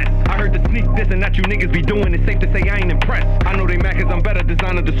making a mess. I heard the sneak this and that you niggas be doing, it's safe to say I ain't impressed. I know they mad cause I'm better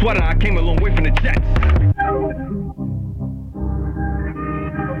designing the sweater, I came a long way from the jets.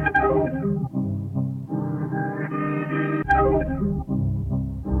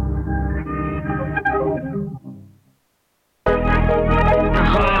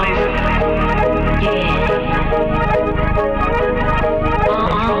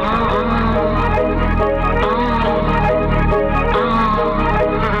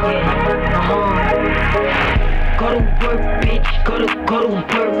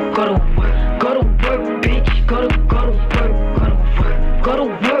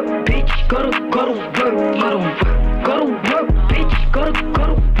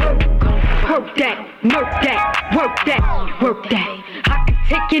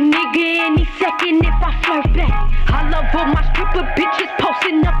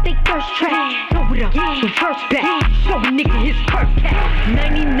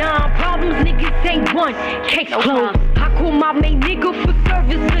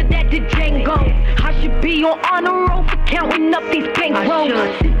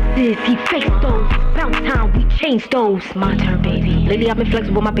 My turn, baby. Lately I've been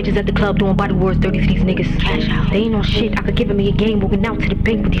flexing with my bitches at the club, doing body words, 30 to these niggas. Cash out. They ain't on shit, I could give me a game, walking out to the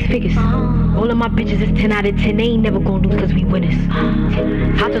bank with these figures. All of my bitches is 10 out of 10, they ain't never gonna lose cause we winners.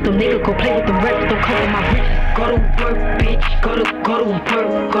 I told them niggas go play with them reps, don't come with my riches. Go to work, bitch, go to work,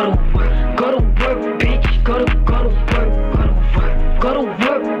 go to work. Go to work, bitch, go to work, go to work. Go to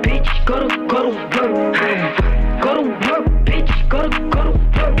work, bitch, go to work, go to work. Go to work, bitch, go to work.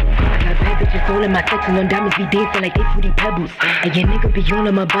 Bitches all in my section on diamonds be dancing like they fruity pebbles. And your nigga be all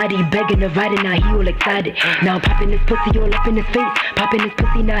on my body, begging to ride it, now he all excited. Now I'm popping this pussy all up in his face. Popping this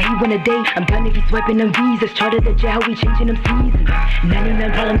pussy, now he wanna date. I'm done if he swiping them visas. Charted the jet, how we changing them seasons.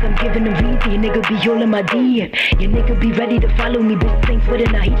 99 problems, I'm giving them reason. Your nigga be all in my DM. Your nigga be ready to follow me. Bitch ain't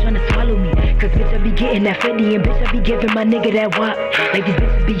sweating, now he tryna swallow me. Cause bitch I be getting that Fendi, and bitch I be giving my nigga that wop. Like these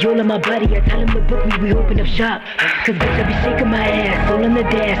bitches be all in my body, I tell him to book me, we open up shop. Cause bitch I be shaking my ass, all on the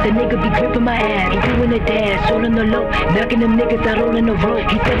dash. The nigga be gripping my ass, he doing a dash, all on the low. Knocking them niggas out all in the road.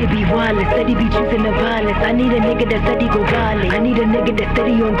 He said he be wildin', said he be choosing the violence. I need a nigga that said he go violent. I need a nigga that's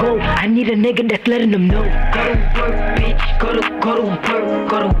steady on go. I need a nigga that's letting them know. Go to work, bitch, go to work,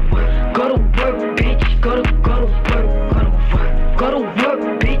 go to work. Go to work, bitch, go to work, go to work. Go to work,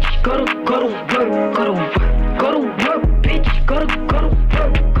 bitch, go to work, go to work. Go to work, bitch, go to work.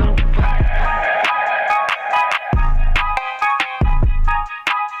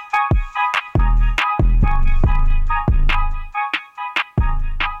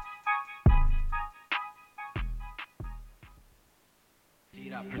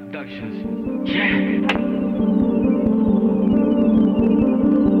 Productions.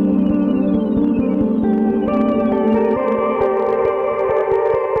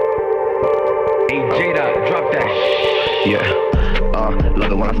 Hey Jada, drop that. Yeah.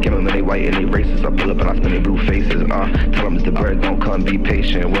 Love it when I skim them and they white and they racist. I pull up and I spin their blue faces. Tell them it's the bread, don't come, be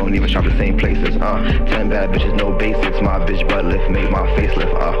patient. We don't even shop the same places. 10 bad bitches, no basics. My bitch butt lift, make my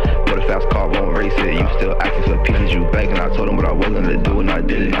facelift. But a fast car won't race it. You still asking for pieces, you begging. I told them what I was gonna do and I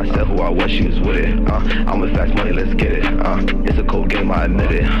did it. I said who I was, she was with it. I'm with fast money, let's get it. It's a cold game, I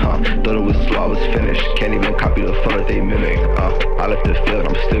admit it. Thought it was slow, I was finished. Can't even copy the flow that they mimic. I left the field,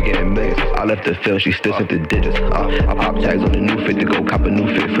 I'm still getting millions. I left the field, she still sent the digits. I pop tags on the new fit to go cop a new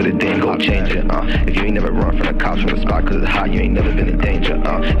fit for the day and go change it. If you ain't never run from the cops from the spot cause it's hot, you ain't never been in danger.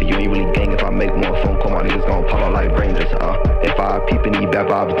 If you ain't really gang, if I make one phone call, my niggas gon' pop out like Rangers. If I peep and eat bad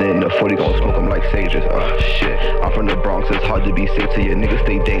vibes, then the 40 gon' smoke them like sages. Shit, I'm from the Bronx, it's hard to be safe till your niggas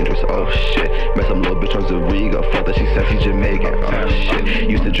stay dangerous. Shit, met some little bitch on Zariga, fuck that she said she's Jamaican. Shit,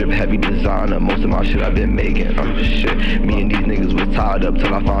 used to drip heavy designer, most of my shit I've been making. Shit, me and these niggas was tied up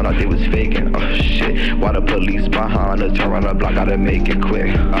till I found out they was faking. Shit, why the police behind us, turn around the block, gotta make it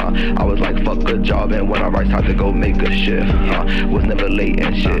quick. I was like, fuck a job, and when I write, time to go make a shift. Was never late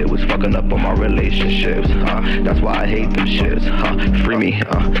and shit, was fucking up on my relationships. That's why I hate them shits. Free me,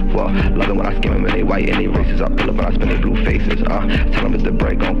 Well, love it when I skim them and they white and they racist. I pull up and I spin they blue faces. Tell them it's the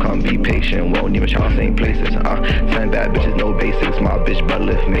break, gon' come be patient. We won't even try the same places. 10 bad bitches, no basics. My bitch butt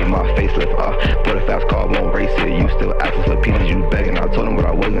lift, made my facelift. Put a fast car, won't race it. You still asking for pieces, you begging. I told them what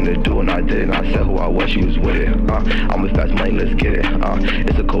I was gonna do and I did it. And I said who I was, she was with it. I'm with fast money, let's get it.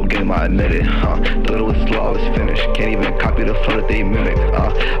 It's a cold game, I admit it. Thought it was slow, it's finished. Can't even copy the flow that they mimic.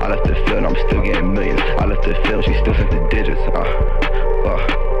 I left the field and I'm still getting millions. I left the field, she still sent the digits. She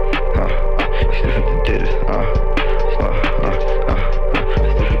still sent the digits.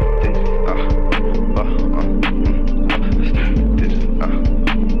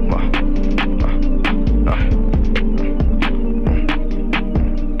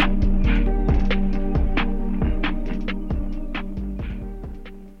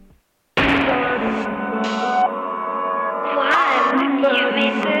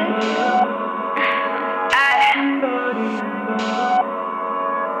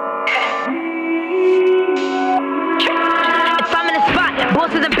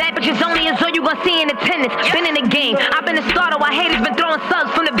 See in attendance, been in the game. I've been a starter while haters been throwing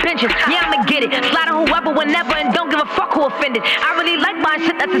subs from the benches. Yeah, I'ma get it. Slide on whoever, whenever, and don't give a fuck who offended. I really like buying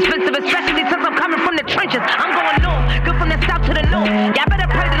shit that's expensive, especially since I'm coming from the trenches. I'm going north, good from the south to the north. Y'all better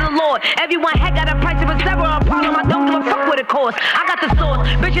pray to the Lord. Everyone had got a price if it's ever a problem. I don't give a fuck what it costs. I got the source.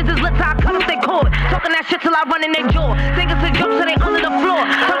 Bitches is lit till I cut up their cord. Talking that shit till I run in their jaw. Think it's a joke so they under the floor.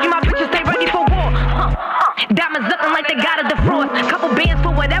 Told you my bitches stay ready for war. Diamonds looking like they got a defrost. Couple bands for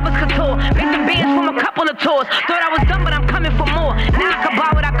whatever's couture. Make some bands from a couple of tours. Thought I was done, but I'm coming for more. Now I can buy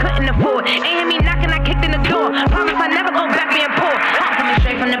what I couldn't afford. Ain't hear me knocking, I kicked in the door. Promise I never go back being poor. I'm coming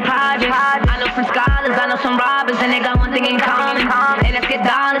straight from the projects. I know some scholars, I know some robbers, and they got one thing in common. And let's get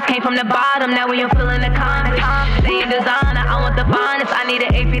dollars. Came from the bottom, now we are feeling accomplished. Stay in designer, I want the finest. I need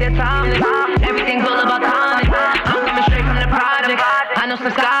an AP to timeless. Everything's all about timing. I'm coming straight from the projects. I know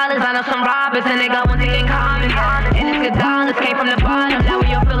some scholars, I know some robbers, and they got one thing in common. And it's good dollars, came from the bottom, now we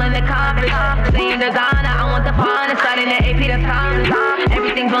are feeling accomplished. Stay in designer, I want the finest. I need an AP to timeless.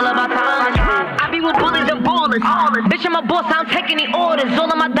 Everything's all about timing. I be with bullies and ballers. Bitch, I'm a boss, I don't take any orders. All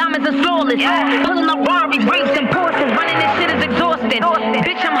of my diamonds are flawless. Pulling up Rari, brakes and Porsches. Running this shit is exhausting.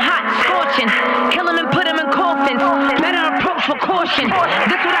 Bitch, I'm hot, scorching. Kill them and put them in coffins. Better approach for caution.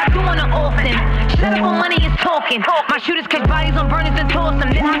 This what I do on the often. Shut up when money is talking. My shooters catch bodies on burners and toss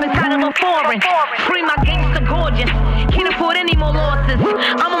them. Then I'm inside of a foreign. Free my gangster gorgeous. Can't afford any more losses.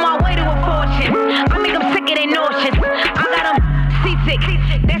 I'm on my way to a fortune. I make them sick and they nauseous. I got them seasick.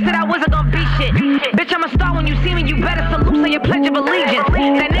 They said I wasn't gonna be shit. Bitch, I'm a star when you see me. You better salute say your pledge of allegiance.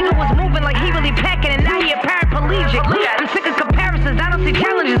 That nigga was moving like he really packing and now he a paraplegic. I'm sick of comparisons. I don't see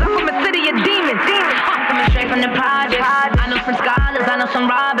challenges. I'm from a city of demons. Coming straight from the projects. I know some scholars. I know some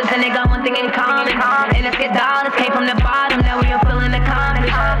robbers. And they got one thing in common. And let's get dollars. Came from the bottom. Now we are feeling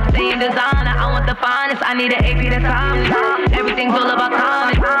accomplished. Stay in designer. I want the finest. I need an AP that's timeless. Everything's all about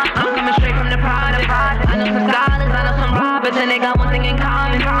timing. I'm coming straight from the projects. I know some scholars. I know some robbers. And they got one thing in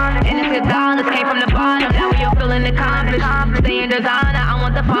common. And it's good dollars. Came from the bottom. Now we are feeling accomplished. Stay in designer. I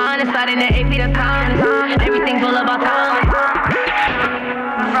want the finest. I need an AP that's timeless. Everything's all about timing.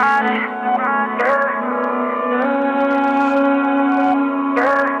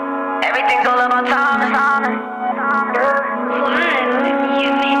 Everything's all about timing.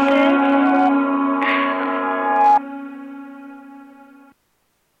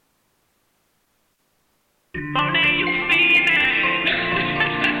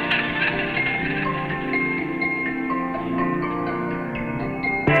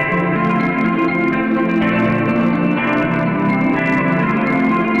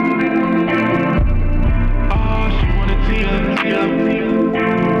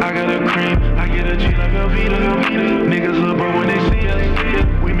 I got a cream, I get a G like Velveeta. Niggas look bro when they see us.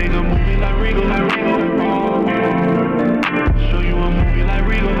 We make a movie like Regal. Show you a movie like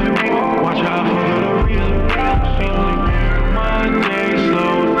Regal. Watch out for the real. She only wear Monday,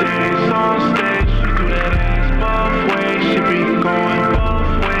 slow days on stage. She do that ass both ways. She be going both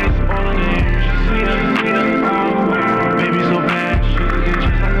ways. All in the air, she see us. Baby so bad, she looking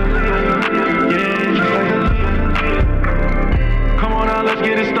just like a Leah. Yeah, just like a Leah. Come on now, let's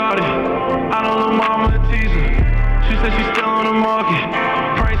get it started. I know lil' mama a teaser. She said she's still on the market.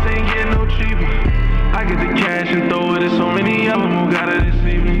 Price ain't getting no cheaper. I get the cash and throw it at so many of them who got it this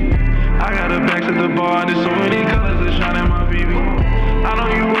evening. I got her backs at the bar and there's so many colors that shine in my BB. I know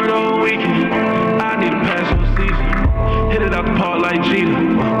you work the whole weekend. I need a pass on season. Hit it out the park like Jeter.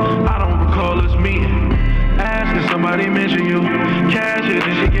 I don't recall us meeting. Asking somebody mention you. Cash it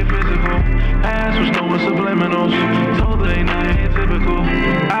and she get physical. Ass was throwing subliminals. Told her ain't nothing typical.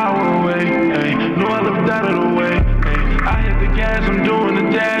 Hour away, ayy. Know I looked out of the way, ayy. I hit the gas, I'm doing the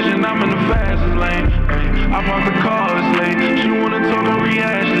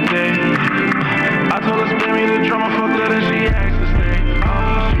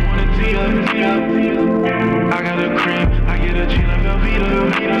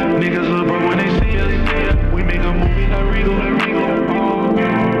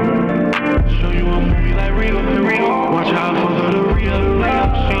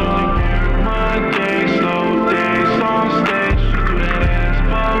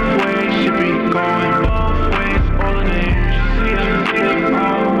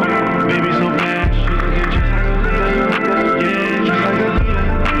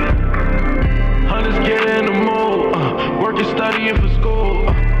is studying for school.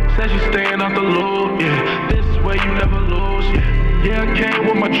 Said she's staying off the loop, yeah. This way you never lose, yeah. Yeah, I came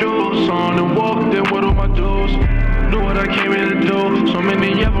with my jewels on and walked in with all my dudes. Knew what I came here to do. So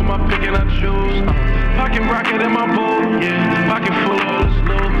many of them I pick and I choose. Pocket rocket in my boot, yeah. Pocket full of all this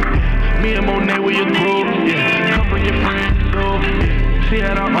loot, yeah. Me and Monet with your group, yeah. Come bring your friends too, yeah. She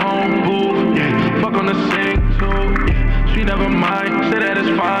had her own booth, yeah. Fuck on the sink too, yeah. She never mind, say that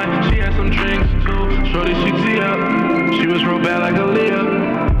it's fine. She had some drinks too. Shorty, she tee up. She was real bad like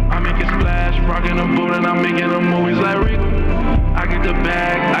Aaliyah. I make it splash, rockin' a boot and I'm making the movies like Rico. I get the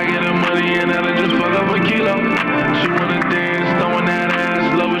bag, I get the money and then I just fuck up a kilo. She wanna dance, throwing that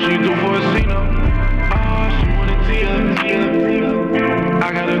ass, love what she do for a Cino. Oh, she wanna tee up. I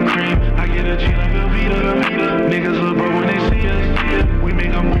got a cream, I get a G like Velveeta. Niggas look bro when they see us. We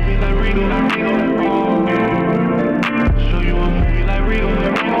make a movie like Rico. Show you a movie like Rico.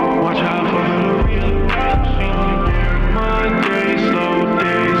 Watch out for her real. She Monday, slow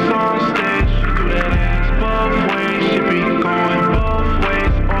days on stage. She do that ass both ways. She be going both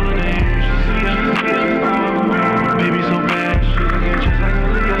ways. All of the haters should see her. Baby so bad, she looking just like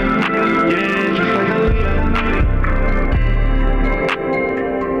Aaliyah. Yeah, just like Aaliyah.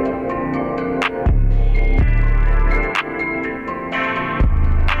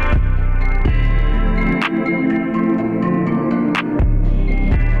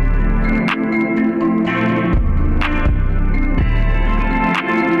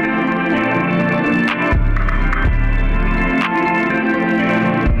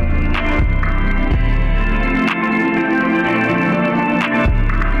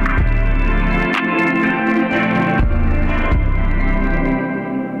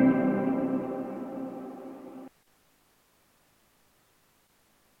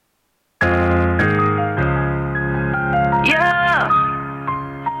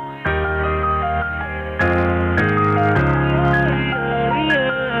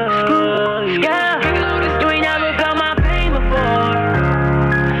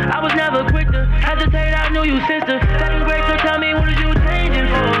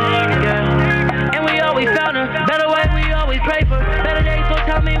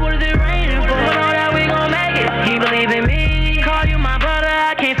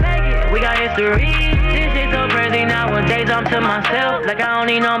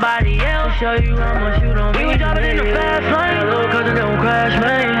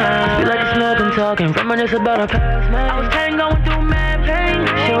 Reminisce about our past, man. I was 10 going through mad pain.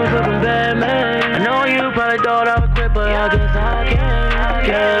 She was looking bad, man. I know you probably thought I would quit, but I guess I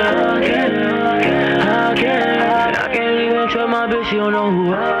can't even trust my bitch, she don't know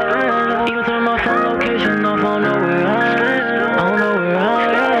who I am. Even turn my phone location off, I don't know where I am. I don't know where I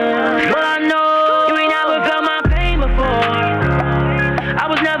am. But I know you ain't never felt my pain before. I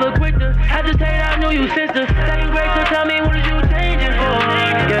was never quick to hesitate, I knew you since the second grade, so tell me what is you changing for?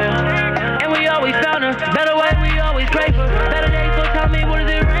 Yeah. We found a better way, we always pray for better days, so tell me what is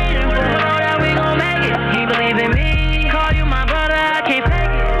it raining for? Know that we gon' make it, he believe in me. Call you my brother, I can't fake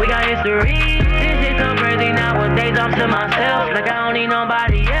it. We got history, this shit so crazy nowadays. I'm to myself, like I don't need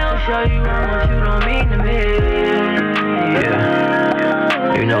nobody else. Show you how much you don't mean to me.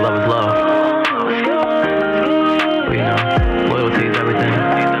 Yeah, you know love is love. But you know, loyalty is everything.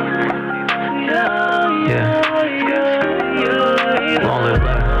 Yeah, long live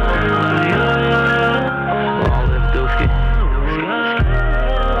love.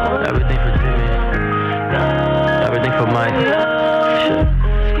 For Mike, shit,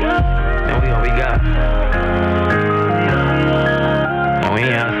 and we all we got, and we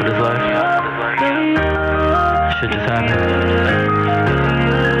ain't asked for this life, shit just happened,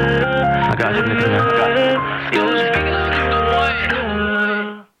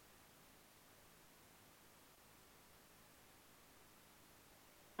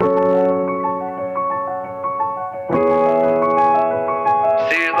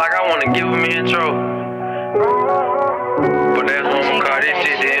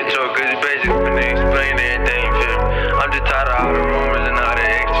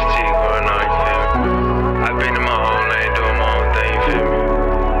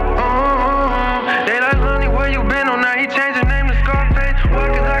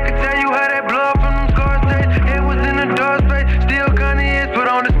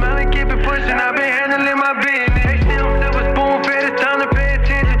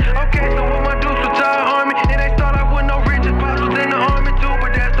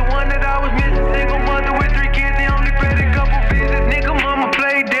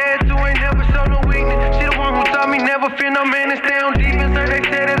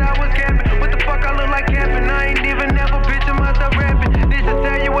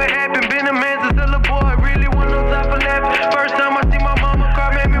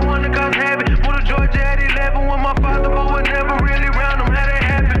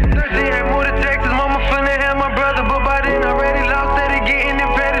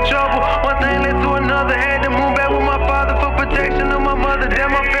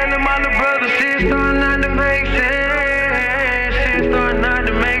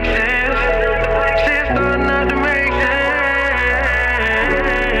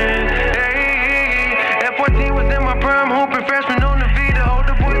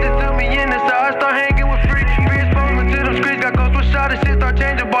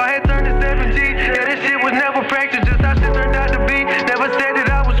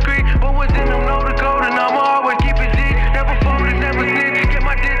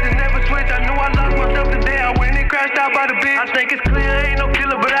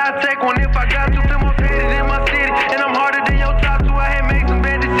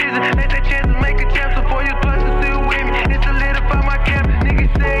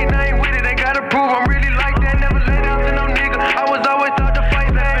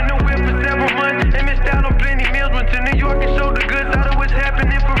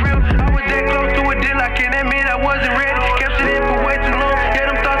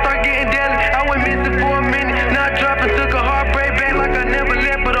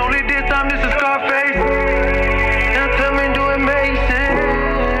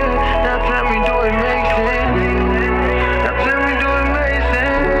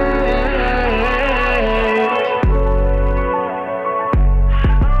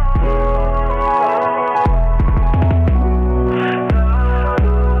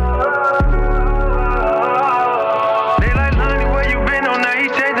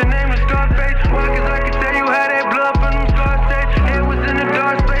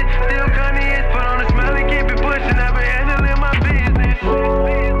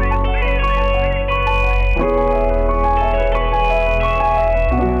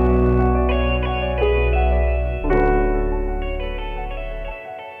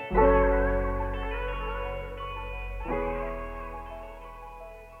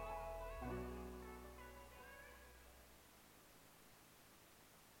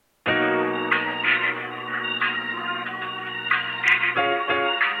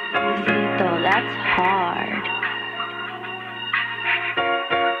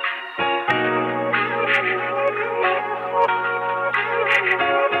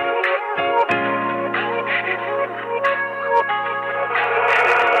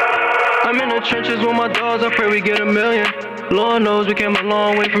 trenches with my dogs, I pray we get 1 million. Lord knows we came a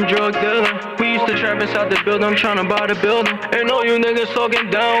long way from drug dealing. We used to trap inside the building, I'm tryna buy the building. Ain't all you niggas talking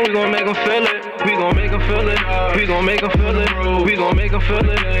down, we gon' make them feel it. We gon' make them feel it. We gon' make them feel it. We gon' make them feel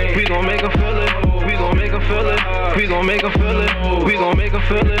it. We gon' make them feel it. We gon' make them feel it. We gon' make them feel it. We gon' make them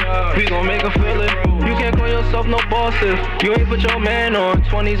feel it. We gon' make them feel it. You can't call yourself no boss if you ain't put your man on.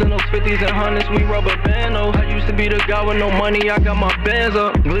 20s and those 50s and 100s, we rubber band. Oh, I used to be the guy with no money, I got my bands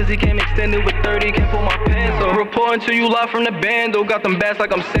up. Glizzy came extended with 30, can't pull my pants up. Reporting to you live from the bando, got them bats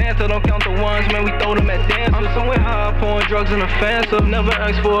like I'm Santa. Don't count the ones, man, we throw them at dances. I'm somewhere high, pouring drugs in the fence up. Never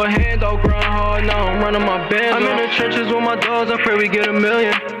asked for a handout, grind hard, now I'm running my bands. I'm in the trenches with my dogs, I pray we get 1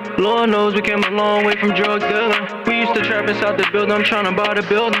 million. Lord knows we came a long way from drug dealing. We used to trap inside the building, I'm tryna buy the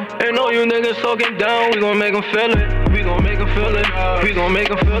building. Ain't all you niggas talking down, we gon' make them feel it. We gon' make them feel it. We gon' make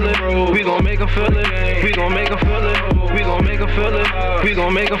them feel it. We gon' make them feel it. We gon' make them feel it. We gon' make them feel it. We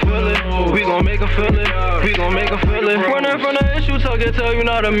gon' make them feel it. We gon' make them feel it. We gon' make them feel it. Running from the issue, tell you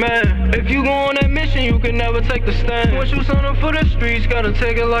not a man. If you go on that mission, you can never take the stand. Once you sign up for the streets, gotta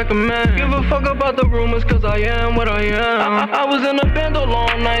take it like a man. Give a fuck about the rumors, cause I am what I am. I was in a band all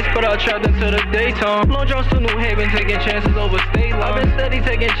long nights, but I trapped into the daytime. Long John to New Haven, taking chances over state line. I've been steady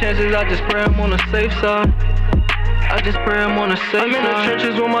taking chances, I just pray I'm on the safe side. I just pray I'm on the safe side. I'm in the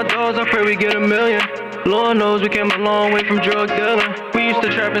trenches with my dogs, I pray we get 1 million. Lord knows we came a long way from drug dealing. We used to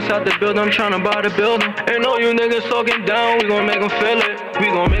trap inside the building, I'm tryna buy the building. Ain't all you niggas talking down, we gon' make them feel it. We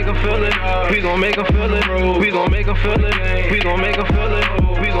gon' make them feel it. We gon' make them feel it. We gon' make them feel it. We gon' make them feel it.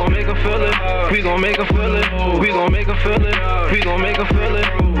 We gon' make them feel it. We gon' make them feel it. We gon' make them feel it. We gon' make them feel it.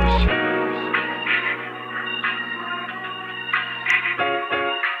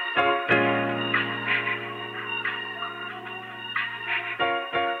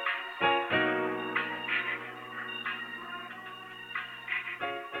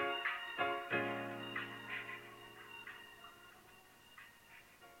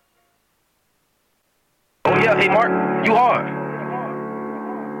 Hey Mark, you hard.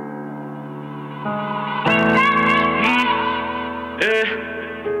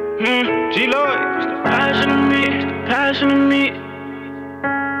 G Lloyd, it's the passion of me, it's the passion of me.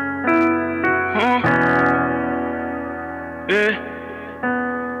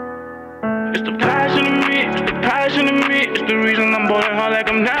 It's the passion of me, it's the passion of me. It's the reason I'm balling hard like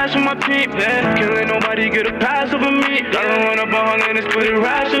I'm Nash on my team. Can't let nobody get a pass over me. Gotta run up a 100 and split it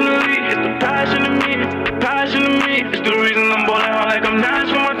rationally. It's the passion of me, passion of me. It's the reason I'm balling hard like I'm Nash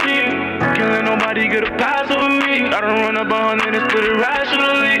on my team. Can't let nobody get a pass over me. Gotta run up 100 and split it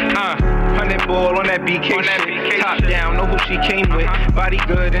rationally. 100 ball on that BK shit. Top down, know who she came with. Body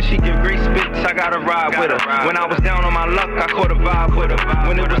good and she give great spits. I gotta ride with her. When I was down on my luck, I caught a vibe with her.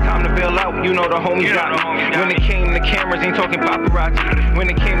 When it was time to bail out, you know the homies got me. When it came to cameras, ain't talking paparazzi. When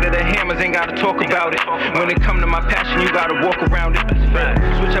it came to the hammers, ain't gotta talk about it. When it come to my passion, you gotta walk around it.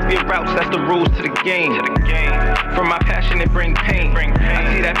 Switch up your routes, that's the rules to the game. From my passion, it bring pain.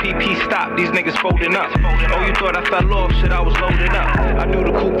 I see that PP stop, these niggas folding up. Oh, you thought I fell off? Shit, I was loaded up. I do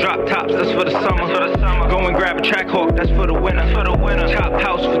the coupe drop tops, that's for the summer. Go and grab a track hawk, that's for the winner. Chop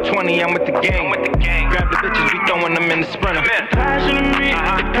house for 20, I'm with the gang. Grab the bitches, we throwing them in the sprinter. Passion of me,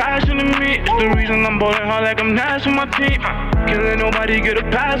 the passion of me. It's the reason I'm balling hard like I'm Nash on my team. Can't let nobody get a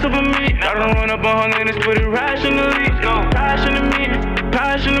pass over me. Gotta run up 100 and split it rationally. It's the passion of me,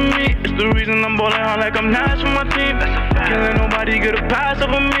 passion of me. It's the reason I'm balling hard like I'm Nash on my team. Can't let nobody get a pass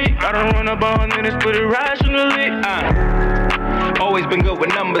over me. Gotta run up 100 and split it rationally. Always been good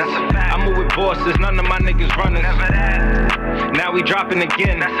with numbers. I move with bosses, none of my niggas runners. Now we dropping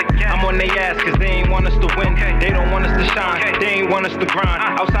again. I'm on their ass cause they ain't want us to win. They don't want us to shine, they ain't want us to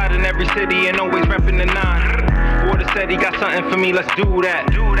grind. Outside in every city and always repping the 9. Water said he got something for me, let's do that.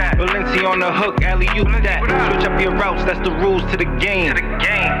 Valencia on the hook, alley-oop that. Switch up your routes, that's the rules to the game.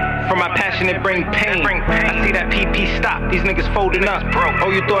 From my passion it bring pain. I see that PP stop, these niggas folding up.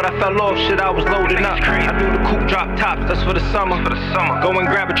 Oh, you thought I fell off, shit, I was loading up. I do the coupe drop tops, that's for the summer. Go and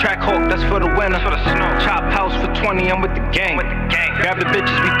grab a track hawk, that's for the winter. Chop house for 20, I'm with the gang. Grab the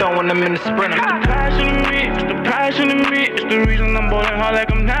bitches, we throwing them in the sprinter. It's the passion of me, it's the passion of me. It's the reason I'm balling hard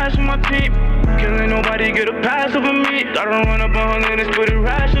like I'm Nash on my team. Can't let nobody get a pass over me. Gotta run up 100 and split it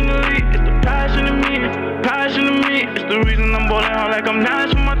rationally. It's the passion of me, passion of me. It's the reason I'm balling hard like I'm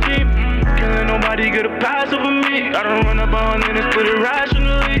Nash on my team. Can't let nobody get a pass over me. Gotta run up 100 and split it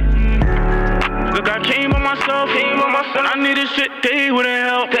rationally. Look, I came by myself, and I needed shit, they wouldn't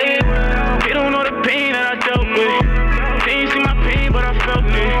help. They don't know the pain that I dealt with. They ain't see my pain, but I felt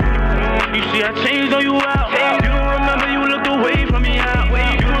it. You see, I changed on you out. You don't remember, you looked away from me out.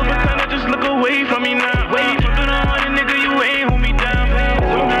 You were pretending, just look away from me now. Fucking on your nigga, you ain't hold me down.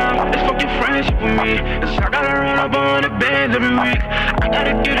 It's fucking friendship. week. I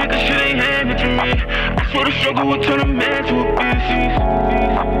gotta get it cause shit ain't happening to me. I swear the struggle will turn a man to a beast.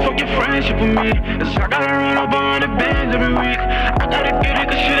 Fuck your friendship with me. Cause I gotta run up 100 bands every week. I gotta get it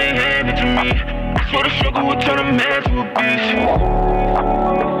cause shit ain't happening to me. I swear the struggle will turn a man to a beast.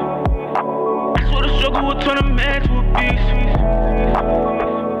 I swear the struggle will turn a man to a beast.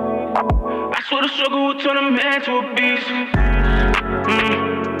 I swear the struggle will turn a man to a beast.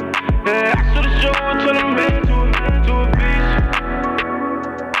 Yeah, I swear the struggle will turn a man to a beast.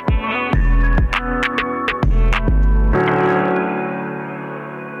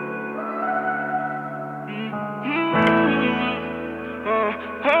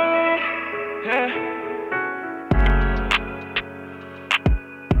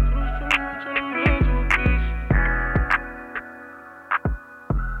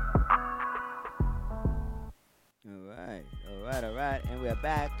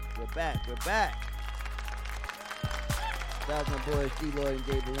 We're back. That was my boys G-Lord and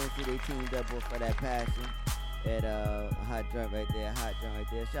Jay Valencia. They teamed up for that passion at a hot joint right there.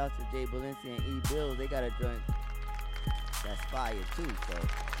 Shouts to Jay Valencia and E Bills. They got a joint that's fire too. So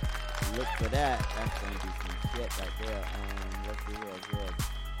look for that. That's gonna be some shit right there. Let's see who else.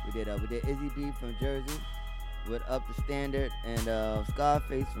 We did Izzy B from Jersey with Up the Standard, and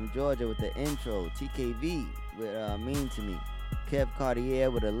Scarface from Georgia with the intro. TKV with Mean to Me. Kev Cartier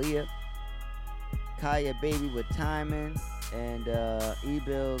with Aaliyah, Kaya Baby with Timing, and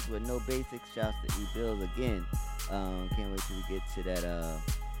E-Bills with No Basics. Shouts to E-Bills again. Can't wait till we get to that,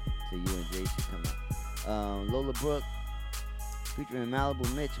 to you and Jay should come out. Lola Brooke featuring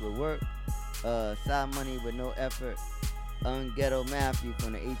Malibu Mitch with Work, Side Money with No Effort, Ghetto Matthew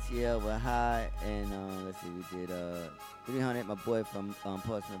from the ATL with High, and let's see, we did 300, my boy from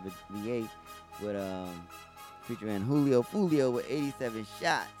Portsmouth VA with featuring Julio Fulio with 87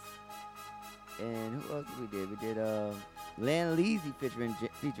 shots. And who else did we did? We did Lan Leezy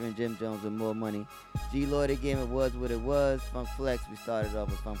featuring Jim Jones with More Money. G-Lord again, It Was What It Was. Funk Flex, we started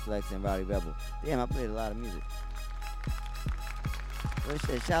off with Funk Flex and Rowdy Rebel. Damn, I played a lot of music. Well,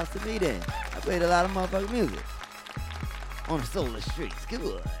 shit, shouts to me then. I played a lot of motherfucking music. On the soul of the streets.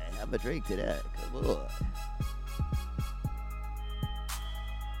 Good. I'm a drink to that. Come on.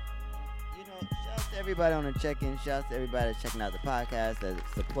 Everybody on the check-in, shouts to everybody that's checking out the podcast, that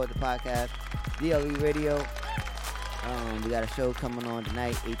support the podcast. DLE Radio, we got a show coming on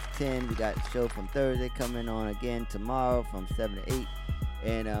tonight, 8 to 10. We got a show from Thursday coming on again tomorrow from 7 to 8.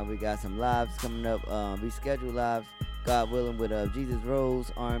 And we got some lives coming up, rescheduled lives, God willing, with Jesus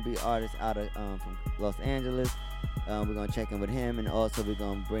Rose, R&B artist out of from Los Angeles. We're going to check in with him, and also we're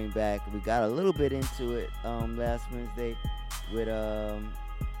going to bring back, we got a little bit into it last Wednesday with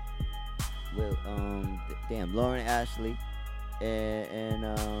Lauren Ashley, and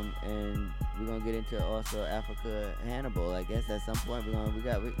we're gonna get into also Africa Hannibal. I guess at some point we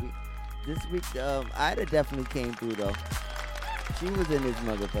this week. Ida definitely came through though. She was in this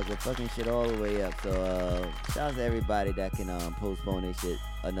motherfucker fucking shit all the way up. So shout out to everybody that can postpone their shit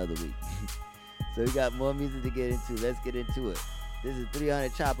another week. So we got more music to get into. Let's get into it. This is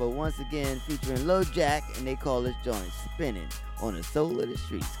 300 Chopper once again featuring Lil Jack, and they call this joint Spinning on the Soul of the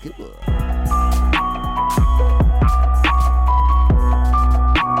Streets. Cool.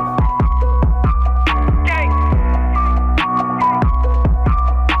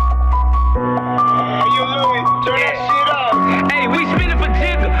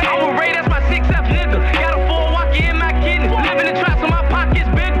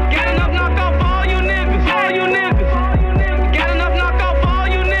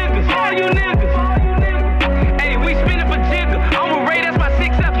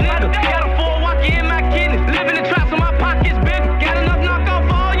 Living the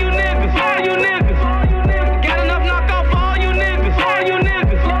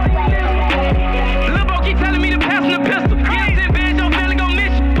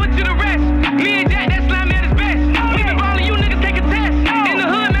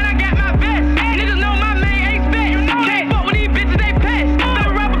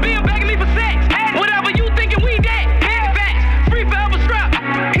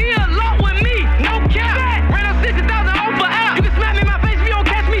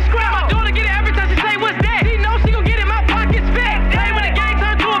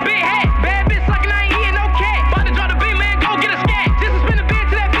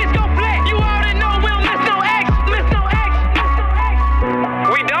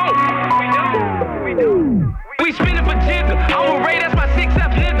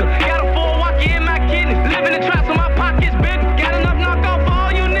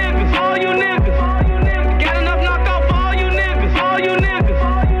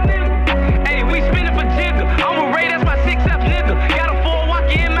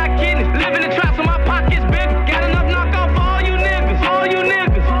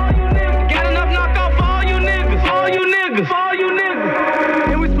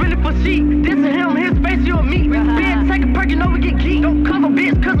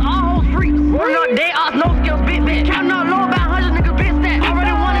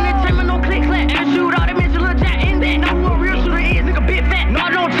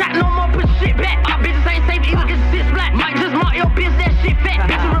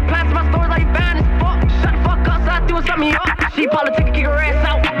politic, kick her ass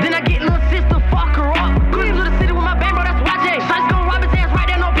out. Then I get little sister, fuck her up. Cruising to the city with my bang, bro, that's YJ. Shots gon' rob his ass right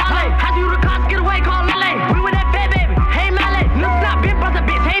there, no parlay. How'd you the cops get away, call Lele. We with that bad baby, hey Mallet. Look not big bust a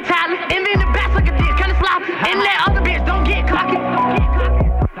bitch, hey Tyler. Envy in the back like a dick, kinda sloppy. And that other bitch don't get cocky.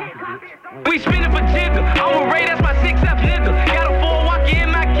 We spinning for jigger. I'm a Ray, that's my 6F nigga. Got a full walkie in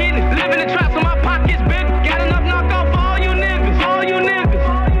my kidney. Living in traps so my pockets bigger. Got enough knockoff for all you niggas. All you niggas.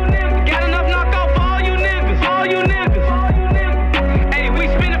 Got enough knockoff for all you niggas. All you niggas. Hey, we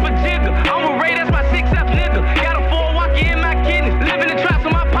spinning for jigger. I'm a Ray, that's my 6F nigga. Got a full walkie in my kidney. Living in traps so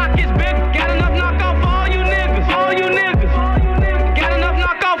my pockets bigger. Got enough knockoff for all you niggas. All you niggas. Got enough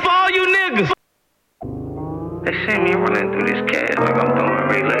knockoff for all you niggas. They see me running through this cash like I'm doing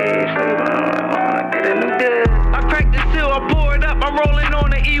relays. I cracked the seal, I pour it up, I'm rolling on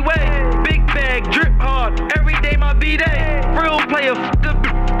the E-way. Big bag, drip hard, every day my B-day. Real player,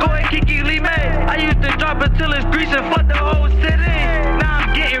 go ahead, Kiki Lee May. I used to drop it till it's grease and fuck the whole city. Now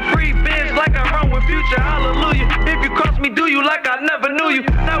I'm getting free bins like I run with Future, hallelujah. If you cross me, do you like I never knew you.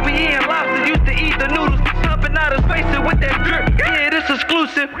 Now we eating lobster, used to eat the noodles. Slumping out of space with that drip, yeah, this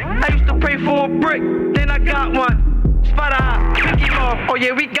exclusive. I used to pray for a brick, then I got one. Spot eye, Mickey off, oh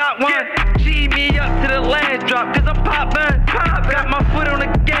yeah, we got one. G me up to the last drop, cause I'm poppin'. Got my foot on the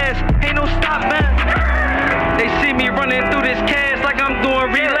gas, ain't no stoppin'. They see me running through this cash like I'm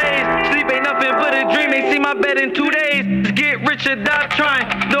doing relays. Sleep ain't nothing but a dream, they see my bed in 2 days. Just get rich or die trying,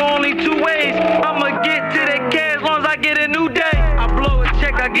 the only 2 ways. I'ma get to that cash as long as I get a new day. I blow a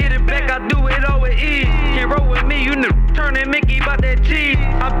check, I get it back, I do it all with ease. Can't roll with me, you know, turning Mickey about that cheese.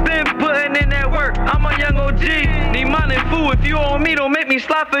 I've been putting in that work, I'm a young OG. Need money and food, if you own me, don't make me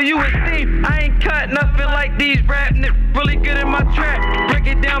slide for you with Steve. I ain't cut nothing like these rap niggas, really good in my track. Break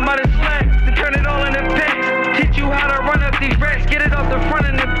it down by the slack, to turn it all into packs. Teach you how to run up these racks, get it off the front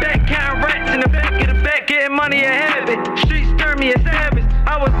and the back. Counting rats in the back of the back, getting money a habit. Streets stir me as savage.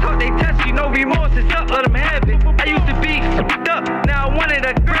 I was taught they test you, no remorse, it's up, let them have it. I used to be f***ed up, now I wanted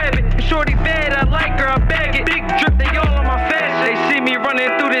to grab it. Shorty bad, I like her, I bag it. Big drip, they all on my fashion. They see me running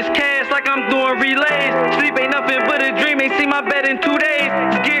through this cash like I'm doing relays. Sleep ain't nothing but a dream, they see my bed in 2 days.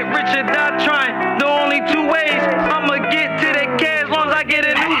 Get rich or die trying, the only 2 ways. I'ma get to that cash as long as I get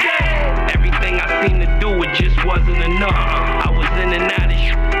a new day. Everything I seemed to do, it just wasn't enough. I was in and out of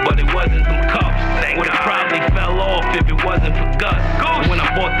shit, but it wasn't some cuffs. Would've probably fell off if it wasn't for Gus. When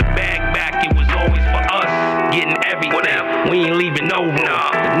I bought the bag back, it was always for us. Getting everything, we ain't leaving no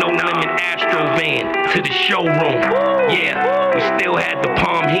room. No limit Astro van to the showroom. Yeah, we still had the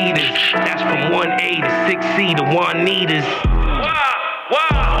palm heaters. That's from 1A to 6C to Juanita's.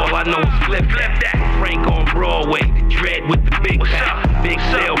 All I know is flip that. Frank on Broadway, the dread with the big pack. Big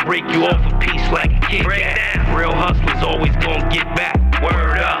sale, break you off a piece like a Kit Kat. Real hustlers always gon' get back.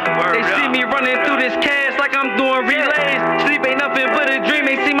 Word up, They see me running through this cash like I'm doing relays. Sleep ain't nothing but a dream,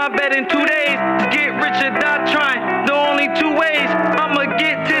 they see my bed in 2 days. Get rich or die trying, the only 2 ways. I'ma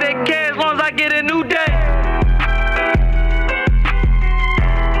get to that cash as long as I get a new day.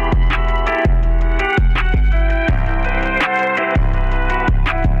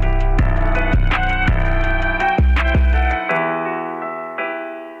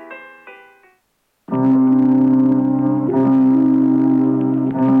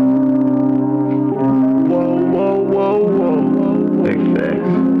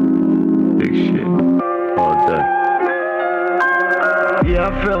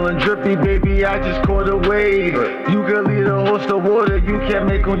 I'm feeling drippy, baby, I just caught a wave. You can lead a horse to water, you can't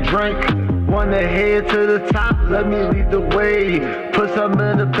make him drink. Wanna head to the top, let me lead the way. Put some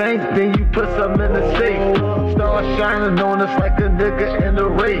in the bank, then you put some in the safe. Stars shining on us like a nigga in the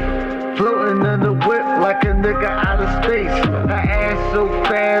race. Floating in the whip like a nigga out of space. Her ass so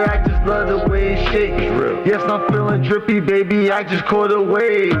fat, I just love the way it shakes. Yes, I'm feeling drippy, baby, I just caught a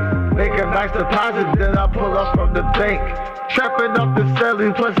wave. Make a nice deposit, then I pull up from the bank. Trapping off the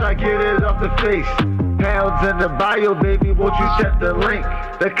celly, plus I get it off the face. Pounds in the bio, baby, won't you check the link?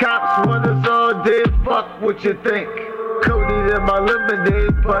 The cops want us all dead, fuck what you think. Coated in my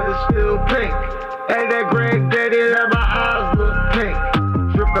lemonade, but it's still pink. And that granddaddy and my eyes look pink.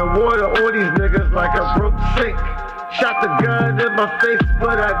 Dripping water on these niggas like a broke sink. Shot the gun in my face,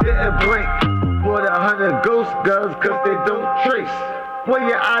 but I didn't blink. Bought 100 ghost guns, cause they don't trace. When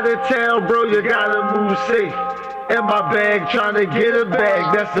you're out of town, bro, you gotta move safe. In my bag, trying to get a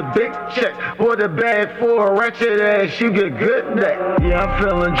bag, that's a big check. Bought a bag for a ratchet ass, you get good neck. Yeah, I'm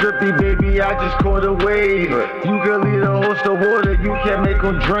feeling drippy, baby, I just caught a wave. You can lead a horse to water, you can't make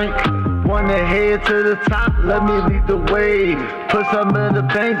him drink. Wanna head to the top, let me lead the way. Put some in the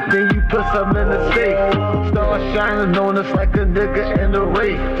bank, then you put some in the safe. Stars shining on us like a nigga in the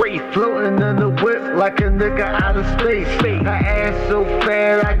race. Floating in the whip like a nigga out of space. Her ass so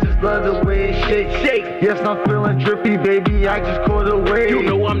fat, I just love the way it shake. Yes, I'm feeling drippy, baby, I just caught a wave. You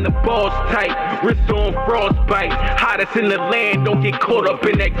know I'm the boss type, wrist on frostbite. Hottest in the land, don't get caught up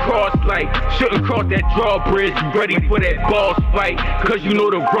in that cross light. Shouldn't cross that drawbridge, you ready for that boss fight. Cause you know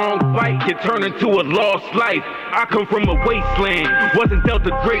the wrong fight can turn into a lost life. I come from a wasteland, wasn't dealt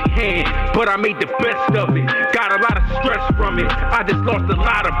a great hand, but I made the best of it. Got a lot of stress from it, I just lost a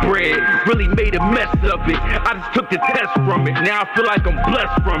lot of bread, really made a mess of it. I just took the test from it, now I feel like I'm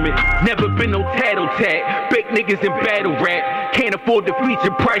blessed from it. Never been no tattletale, big niggas in battle rap. Can't afford the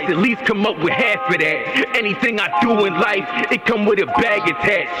feature price, at least come up with half of that. Anything I do in life, it come with a bag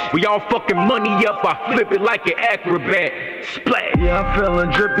attached. We all fucking money up, I flip it like an acrobat. Splat. Yeah, I'm feeling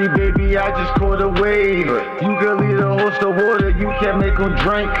drippy, baby, I just caught a wave. You can lead a horse to water, you can't make them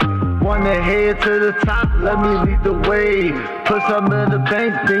drink. Wanna head to the top, let me lead the way. Put some in the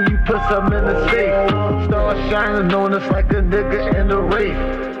bank, then you put some in the safe. Stars shining on us like a nigga in the race.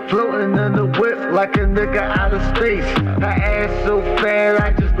 Floating in the whip like a nigga out of space. Her ass so fat,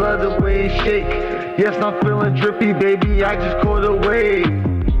 I just love the way it shake. Yes, I'm feeling drippy, baby, I just caught a wave.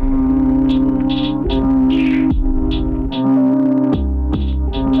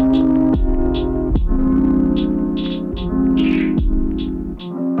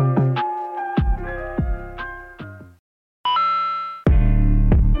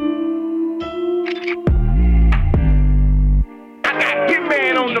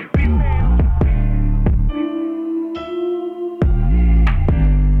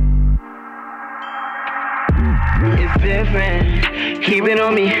 Keep it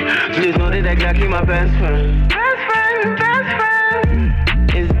on me, just know that Glock keep my best friend. Best friend.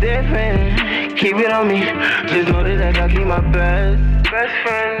 It's different. Keep it on me, just know that Glock keep my best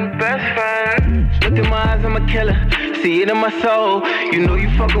friend. Look in my eyes, I'm a killer. See it in my soul. You know you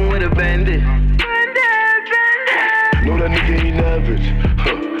fucking with a bandit. Know that nigga ain't average.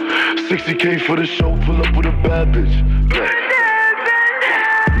 60K for the show, pull up with a bad bitch.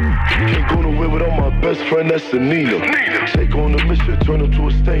 Can't go nowhere without my best friend, that's Anita. Take on the mission, turn her to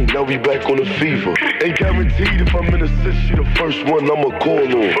a stain, now we back on the fever. Ain't guaranteed if I'm in a sit, she the first one I'ma call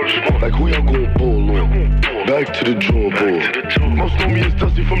on. Like who y'all gon' ball on? Back to the drawing board. Most know me as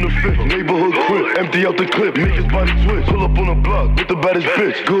Dusty from the 5th neighborhood crib. Empty out the clip, make his body twitch. Pull up on the block with the baddest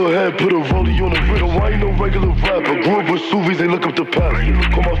bitch. Go ahead, put a rollie on the wrist. I ain't no regular rapper. Grew up with Suvies, they look up the pastor.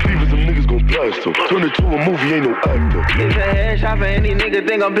 Call my fevers, them niggas gon' blast him. Turn it to a movie, ain't no actor. It's a headshot for any nigga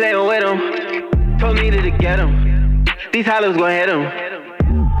think I'm playing with him. Told me to get him. These hollows gon' hit him.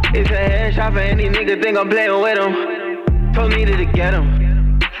 It's a headshot for any nigga think I'm playing with him. Told me to get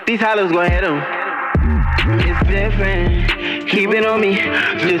him. These hollows gon' hit him. It's different. Keep it on me.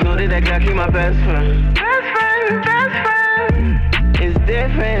 Just know that Glock keep my best friend. Best friend. It's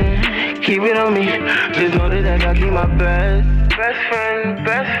different. Keep it on me. Just know that Glock keep my best friend.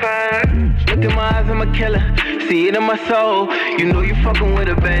 Look in my eyes, I'm a killer. See it in my soul. You know you fucking with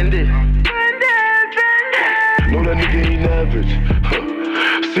a bandit. Know that nigga ain't average.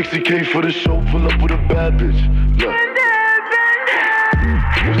 60K for the show, pull up with a bad bitch. Look.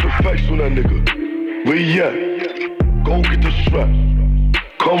 What's the facts on that nigga? Where he at? Go get the strap.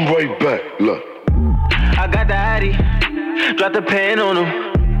 Come right back, look. I got the Addy. Drop the pen on him.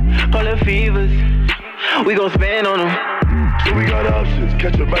 Call it fevers. We gon' spin on him. So we got options.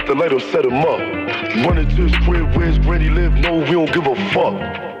 Catch him at the light or set him up. Running to his crib, where's Granny live? No, we don't give a fuck.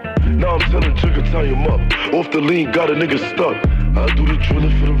 Now I'm telling Trigger, tie him up. Off the lean, got a nigga stuck. I do the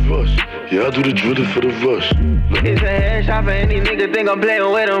drilling for the rush. Yeah, I do the drilling for the rush. Look. It's a headshot for any nigga think I'm playing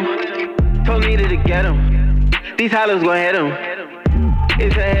with him. Told me to get him. These hollows gon' hit him.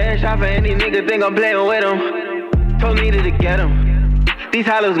 It's a headshot for any nigga think I'm playing with him. Told me to get him. These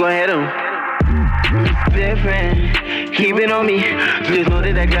hollows gon' hit him. It's different. Keep it on me. Just know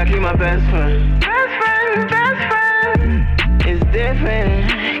that Glock keep my best friend. Best friend. It's different.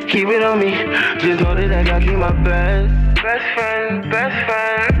 Keep it on me. Just know that Glock keep my best friend.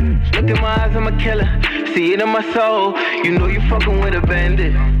 Look in my eyes, I'm a killer. See it in my soul. You know you fucking with a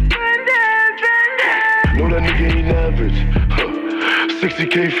bandit. Know that nigga ain't average.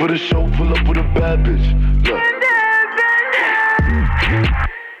 60K for the show, pull up with a bad bitch. Look.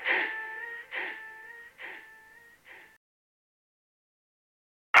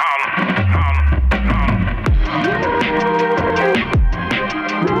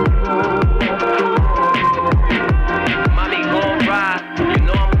 Mommy gon' ride, you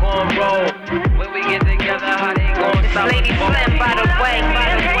know I'm gon' roll. When we get together, how they gon' stop? Lady Slim, by the way.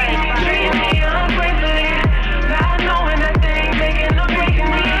 Treat me ungratefully, not knowing that they ain't making a break in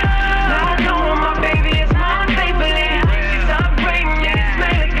me, not knowing my baby is mine faithfully. She stopped bringing me,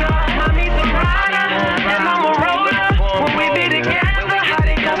 smelling gum, I need some ride.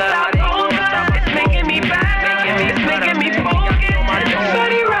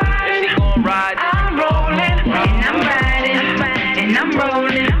 I'm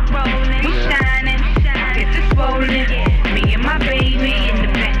rolling. We shining. It's a swollen. Me and my baby in the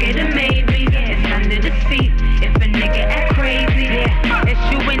back of the Maybach. It's under the seat. If a nigga act crazy, it's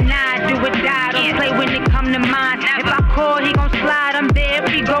you and I do or die. Don't play when it come to mine. If I call, he gon' slide. I'm there if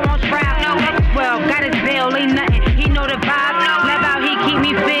he go on trial. No, well, got his bail, ain't nothing. He know the vibe. Love how he keep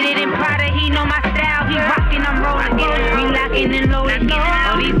me fitted and Prada. He know my style. He rockin', I'm rolling. We lockin' and loading.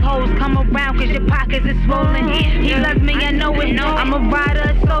 All these hoes come around 'cause your pockets is swollen. He loves me, I know it. I'm a rider,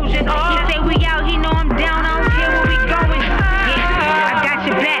 a soldier. He say we out, he know I'm down. I don't care where we going. I got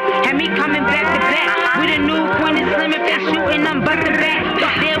your back. Had me coming back to back. We the new Queen and Slim. If they shootin', I'm bustin' back.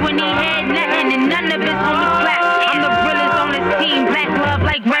 There when he had nothing and none of his on the flat. I'm the realest on this team. Black love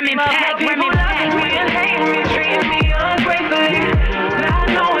like Rem and Pack. Rem and Pack. Hating me, treating me ungratefully. Not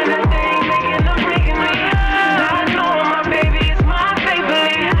knowing that they ain't making them breaking me. Not knowing my baby is my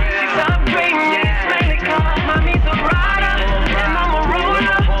favorite. She's upgrading me, it's mainly 'cause mommy's a rider and I'm a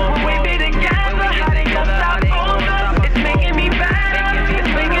roller. When we be together, they gon' stop over. It's making me better,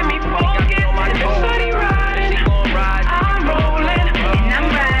 it's making me focus. Shorty riding, I'm rolling, and I'm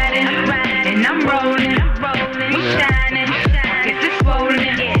riding, and I'm rolling. We shining, it's a swollen.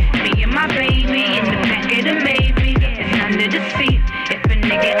 Me and my baby in the back of the Maybach. It's under the seat. If a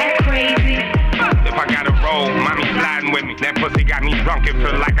nigga act crazy. If I gotta roll, mommy sliding with me. That pussy got me drunk, it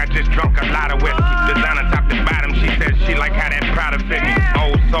feel like I just drunk a lot of whiskey. Designer top to bottom, she said she like how that Prada fit me.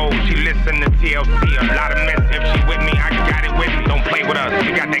 Old soul, she listen to TLC, a lot of mess. If she with me, I got it with me. Don't play with us,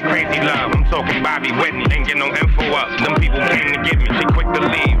 we got that crazy love. I'm talking Bobby Whitney, ain't get no info up. Them people came to get me, she quick to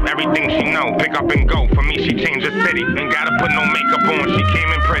leave. Everything she know, pick up and go. For me, she changed the city. Ain't gotta put no makeup on, she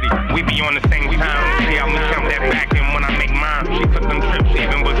came in pretty. We be on the same time, see how me jump that back and when I make mine. She took them trips,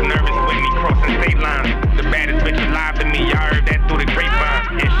 even was nervous with me crossing state lines. The baddest bitch alive to me, y'all heard that through the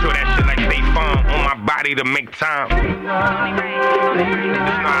grapevine. And show that shit like State Farm on my body to make time. Just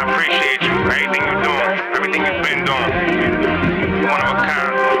know I appreciate you, everything you doing, everything you've been doing. One of a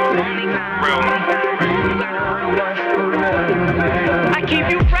kind, real. I keep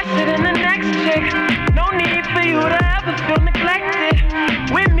you fresher than the next chick. No need for you to ever feel neglected.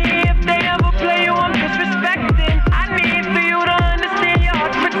 With me, if they ever play you, I'm disrespected. I need for you to understand your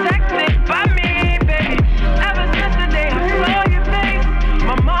heart's protected by me, baby. Ever since the day I saw your face,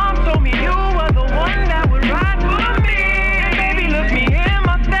 my mom told me you were the one that would ride for me. Baby, look me in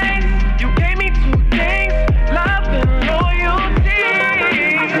my face. You gave me two things, love and loyalty.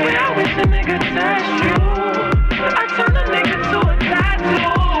 When I wish a nigga touched you, I turn a nigga to a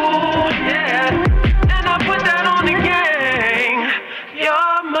tattoo, yeah. And I put that on the gang.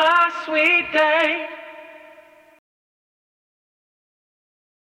 You're my sweet thing.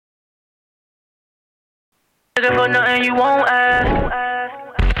 For nothing you won't ask.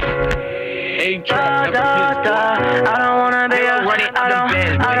 I don't wanna be a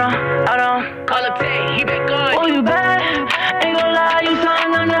I don't call it pay, he been good. Oh, you bad? Ain't gon' lie, you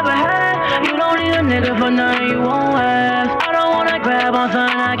something I never had. You don't need a nigga for nothing you won't ask. I don't wanna grab on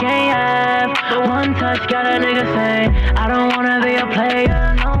something I can't have. One touch got a nigga say, I don't wanna be a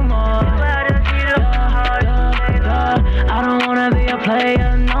player no more. I don't wanna be a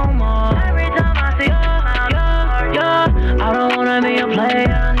player no more. Every time I see I don't wanna be a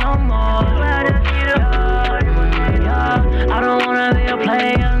player no more. I don't wanna be a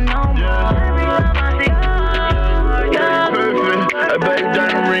player no more. Perfect. I back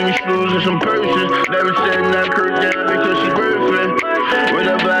down ring shoes and some purses. Never said not Kurt down because she perfect.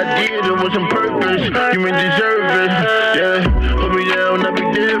 Whatever I did, it was on purpose. You may deserve it. Yeah, put me down, I'll be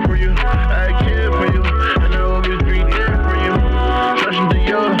there for you. I care for you, and I'll always be there for you. Trust into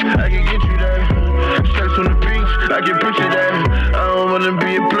you, I can get you there. Sex on the beach, I can picture that. I don't wanna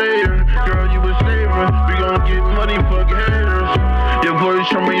be a player, girl, you a saver. We gon' get money, fuck haters. Your voice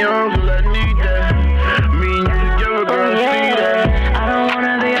from me on, girl, I need that. Me and you together, girl, see that. I don't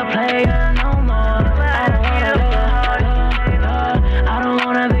wanna be a player no more. I don't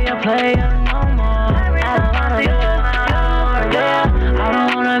wanna be a player no more. I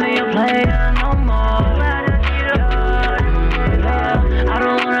don't wanna be a player no more. I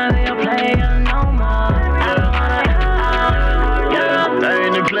don't wanna be a player no more. I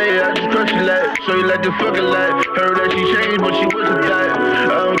ain't a player, I just crush a lot. So you like to fuck a lot. Heard that she changed, but she wasn't that.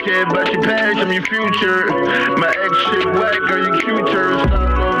 I don't care about your past, I'm your future. My ex shit whack, girl, you cuter.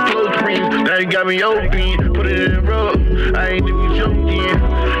 Started on close screens, now you got me open. Put it in a row, I ain't even joking.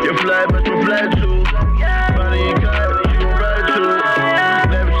 Your fly, but your fly too. Body and car, you gon' ride too.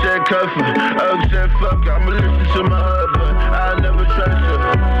 Never said cuff her, I said fuck her. I'ma listen to my heart, but I'll never trust her.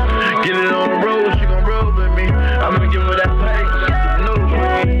 Get it on the road, she gon' roll with me. I'ma give her that pace. No.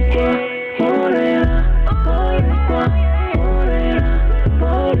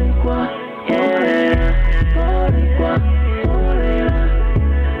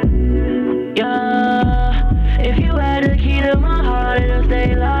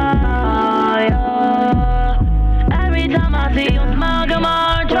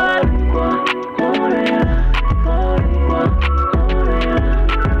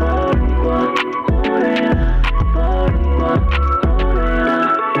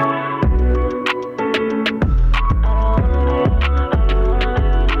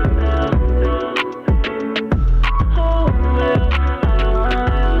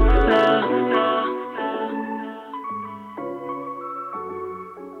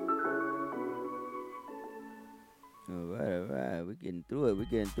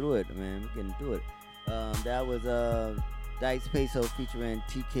 getting through it, man. We're getting through it. That was Dice Peso featuring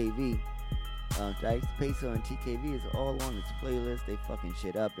TKV. Dice Peso and TKV is all on this playlist. They fucking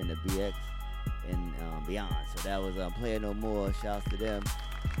shit up in the BX and beyond. So that was Player No More. Shouts to them.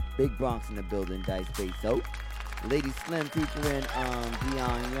 Big Bronx in the building. Dice Peso. Lady Slim featuring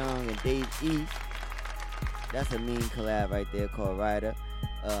Dion Young and Dave East. That's a mean collab right there called Rider.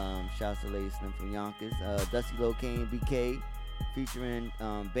 Shouts to Lady Slim from Yonkers. Dusty Locane BK featuring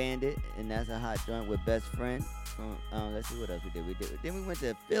Bandit, and that's a hot joint with Best Friend. From let's see what else we did. Then we went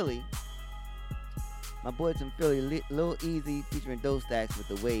to Philly. My boys from Philly, Lil Easy featuring Doe Stacks with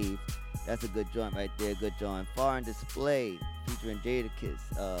The Wave. That's a good joint right there. Good joint. Foreign Display featuring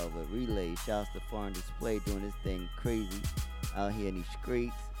Jadakiss with Relay. Shouts to Foreign Display doing this thing crazy out here in these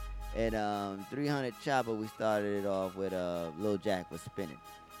streets. And 300 Chopper, we started it off with Lil Jack was spinning.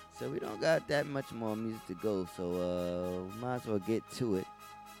 So we don't got that much more music to go. So might as well get to it,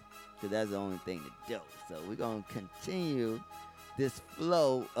 because that's the only thing to do. So we're going to continue this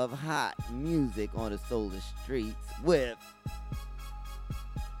flow of hot music on the Solar Streets with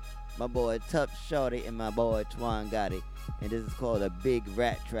my boy Tough Shorty and my boy Twan Gotti, and this is called A Big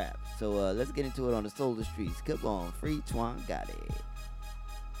Rat Trap. So let's get into it on the Solar Streets. Come on, free Twan Gotti.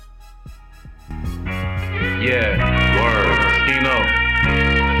 Yeah, word, Skino.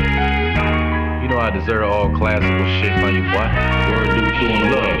 You know I deserve all classical shit from you, boy. Word, do what you wanna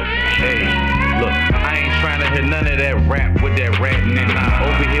look. Hey, look, I ain't trying to hear none of that rap with that rat in it.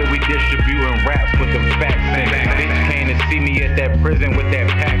 Over here we distributing raps with them facts in it. Bitch came to see me at that prison with that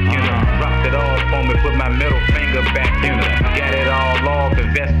pack, you know. Dropped it all on me, put my middle finger back, you know. Got it all off,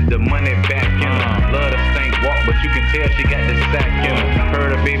 invested the money back, you know. Love to stink walk, but you can tell she got the sack, you know.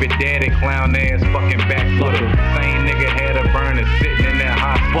 Heard her baby daddy clown ass fucking back with her. Same nigga had her burning sitting in that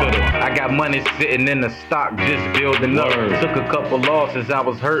hospital. I got money sitting in the stock just building up. Took a couple losses, I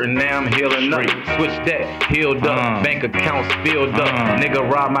was hurting, now I'm healing up. Switched that, healed up, bank accounts filled up. Nigga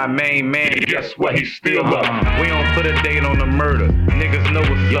robbed my main man, guess what, he still up. We don't put a date on the murder, niggas know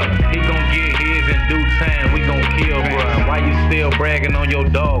what's up. He gon' get his in due time, we gon' kill, bruh. Why you still bragging on your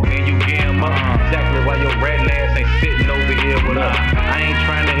dog, then you get him up? Exactly why your ratting ass ain't sitting over here with us. I ain't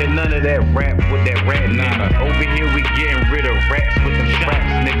trying to hear none of that rap with that rat nigga. Over here we getting rid of rats with them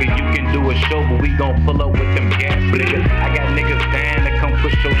straps, nigga. You can do a show, but we gon' pull up with them gas, nigga. I got niggas dying to come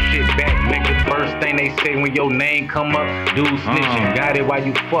push your shit back, nigga. First thing they say when your name come up, dude snitching. Got it, why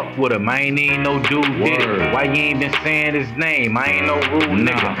you fuck with him? I ain't even no dude did it. Why you ain't been saying his name? I ain't no rude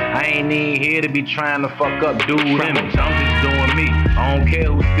nigga. I ain't even here to be trying to fuck up dude image. I'm just doing me. I don't care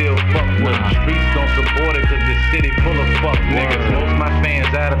who still fuck with him. Streets gon' support it, cause this city full of fuck niggas. Most of my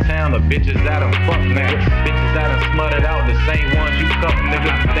fans out of town, the bitches out of fuck niggas. Bitches out and smutted out, the same ones you cuff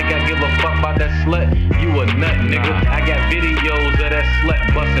nigga. Think I give a fuck about that slut? You a nut nigga. I got videos of that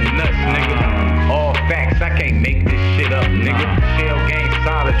slut busting nuts nigga. All facts, I can't make this shit up nigga. Shell gang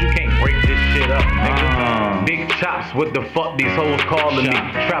solid, you can't break this shit up nigga. Big chops, what the fuck these hoes calling me?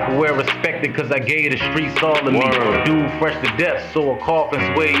 Trapper well respected cause I gave the streets all of me. Dude fresh to death, so a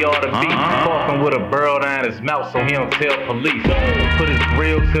coffin's where he ought to be. Coughing with a burl down his mouth so he don't tell police. Put his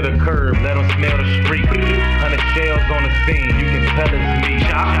grill to the curb, let him smell the street. 100 shells on the scene, you can tell it's me.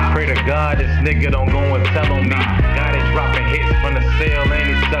 Pray to God this nigga don't go and tell on me. God is dropping hits from the cell and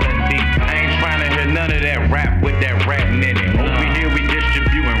he's selling deep. I ain't trying to hear none of that rap with that rat in it. Over here we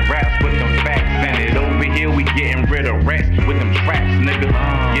distributing raps with them facts in it. Over here we getting rid of rats with them traps, nigga.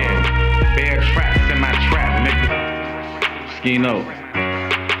 Yeah, bear traps in my trap, nigga. Skino.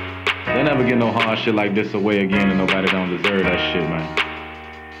 They never get no hard shit like this away again, and nobody don't deserve that shit, man.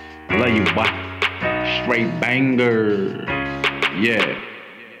 Love you, boy. Straight banger. Yeah.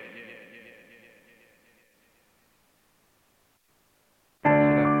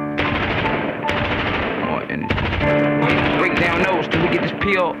 Break down those till we get this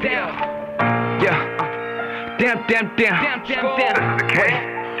PO. Yeah. Damn.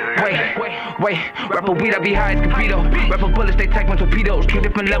 Wait, rapper weed, I be high as Capito. Rapper bullets, they take my torpedoes. 2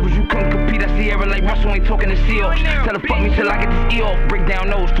 different levels, you couldn't compete. I see Sierra like Russell, ain't talking to seals. Tell her fuck me till I get this E off. Break down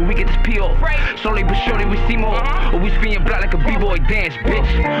those till we get this P off. Slowly but surely we see more. Or we spinning black like a B-boy dance,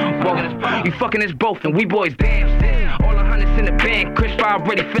 bitch. Whoa, you fucking us both and we boys dance. All the hundreds in the band, Chris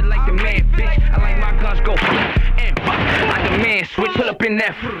already feel like the man, bitch. I like my guns go and I demand switch, pull up in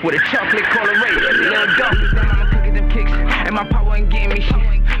that with a chocolate color ray. Little dog, I'm cooking them kicks, and my power ain't getting me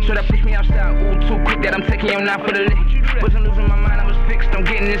shit. So that push me outside, ooh, too quick that I'm taking you now for the lick. Wasn't losing my mind, I was fixed. I'm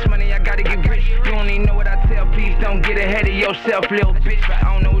getting this money, I gotta get rich. You don't even know what I tell, please don't get ahead of yourself, little bitch. I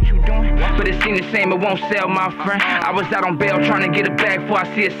don't know what you doing, but it seems the same, it won't sell, my friend. I was out on bail trying to get a bag before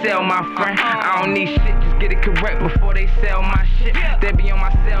I see it sell, my friend. I don't need shit, just get it correct before they sell my shit. They be on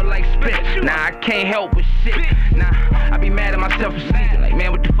my cell like spit. Nah, I can't help but shit. Nah, I be mad at myself for sleeping. Like,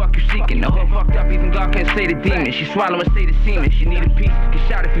 man, what the fuck you seeking? The hood fucked up, even God can't say the demon. She swallow and say the semen. She need a piece. Get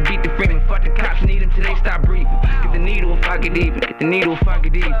shot if you beat the freeman. Fuck the cops, need them till they stop breathing. Get the needle if I get even. Get the needle if I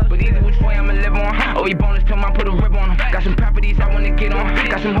get even. But either which way I'ma live on. Oh, he bonus till I put a rib on him. Got some properties I wanna get on.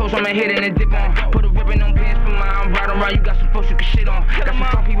 Got some hoes on my head and a dip on. Put a ribbon on pants for mine. Ride around, you got some folks you can shit on. Got some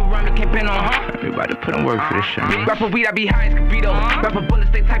strong people around me, can't pin on. Everybody put in work for this shit. Rapper weed, I be high as Capito. Rapper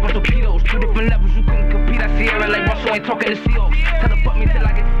bullets, they type on torpedoes. Two different levels, you couldn't compete. I see her like Russell ain't talking to Seals. Tell her fuck me till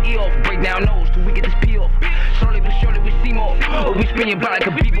I get this E off. Break down nose till we get this P off. Slowly but surely we see more. Or we spin your block like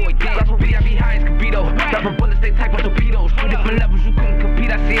a B-boy. Rapper weed, I be high as Capito. Rapper bullets, they type on torpedoes. Two different levels, you couldn't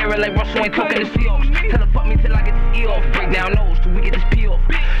compete. I see her like Russell ain't talking to Seals. Tell her fuck me till I get this E off. Break down nose till we get this P off.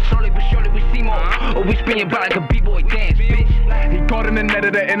 Slowly but surely we see more. Or we spin your block like a B-boy dance, bitch. He caught in the net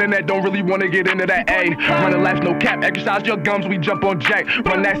of the internet, don't really wanna get into that A. Running laps, no cap, exercise your gums, we jump on jack.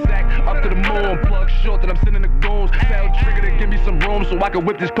 Run that sack up to the moon, plug short, then I'm sending the goons. Sell trigger to give me some room so I can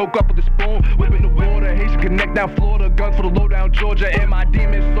whip this coke up with a spoon. Whipping the water, Haitian connect down Florida, guns for the low down Georgia. And my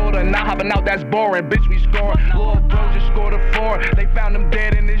demon sorta, not hopping out, that's boring, bitch, we scoring. Lil' bro just scored a 4. They found him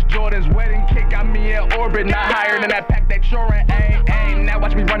dead in this Jordan's wedding cake, got me in orbit, not higher than that pack that chorin'. Aim, now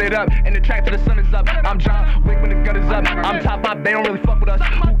watch me run it up, and the track till the sun is up. I'm John Wick when the gun is up, I'm top up, they don't really fuck with us.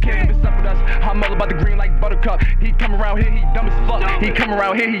 Who cares if it's up with us? I'm all about the green like Buttercup. He come around here, he dumb as fuck. He come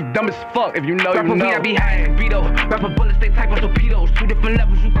around here, he dumb as fuck. If you know, you know. Rapper weed, I be high as Capito. Rapper bullets, they type on torpedoes. Two different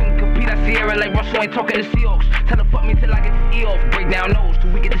levels, you couldn't compete. I see her like Russell ain't talking to Seahawks. Tell her fuck me till I get this E off. Break down nose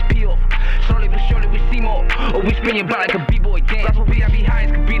till we get this P off. Slowly but surely we see more. Or we spin your block like a B-boy dance. Rapper weed, I be high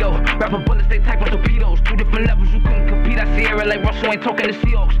as Capito. Rapper bullets, they type on torpedoes. Two different levels, you couldn't compete. I see her like Russell ain't talking to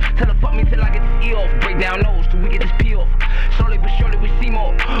Seahawks. Tell her fuck me till I get this E off. Break down nose till we get this P off. Slowly but surely we see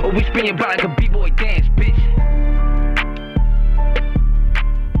more. Or we spin your block like a B-boy dance, bitch.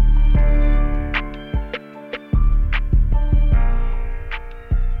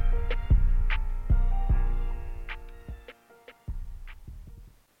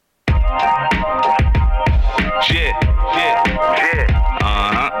 Yeah.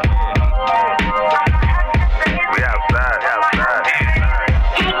 We outside.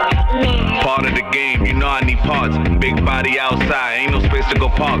 Part of the game, you know I need parts. Big body outside, ain't no space to go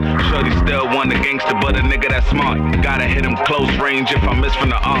park. Shorty still want a gangster, but a nigga that's smart. Gotta hit him close range if I miss from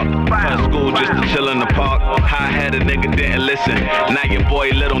the arc. Her school just to chill in the park. High-headed nigga didn't listen. Now your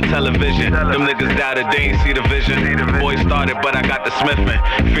boy lit on television. Them niggas doubted, they ain't see the vision. Boy started, but I got the smithing.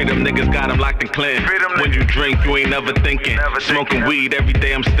 Freedom niggas got him locked and clean. When you drink, you ain't never thinking. Smoking weed, every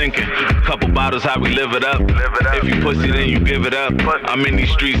day I'm stinking. Couple bottles, how we live it up. If you pussy, then you give it up. I'm in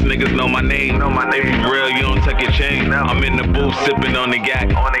these streets, niggas know my name. If you real, you don't tuck your chain. I'm in the booth, sipping on the yak.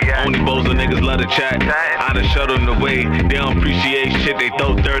 Only bozo niggas love to chat. I done shut them away. They don't appreciate shit, they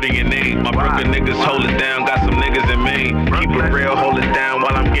throw dirt in your name. My Brooklyn niggas hold it down, got some niggas in Maine. Keep it real, hold it down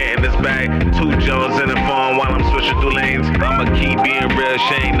while I'm getting this bag. 2 Jones in the phone while I'm switching through lanes. I'ma keep being real,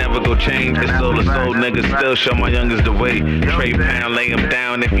 she ain't never go change. It's soul to soul, niggas still show my youngest the way. Trey Pound, lay him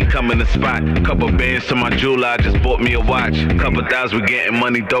down if he come in the spot. Couple bands to my jeweler, I just bought me a watch. Couple thousand, we getting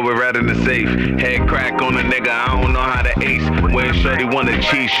money, throw it right in the safe. Head crack on a nigga, I don't know how to ace. When shorty wanna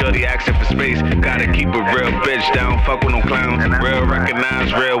cheat, shorty asking for space. Gotta keep it real, bitch, down, fuck with them clowns. Real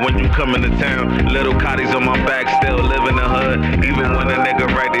recognize real when you come into town. Little Cotties on my back, still live in the hood. Even when a nigga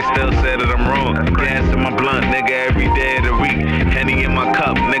right, they still say that I'm wrong. Gas in my blunt, nigga, every day of the week. Henny in my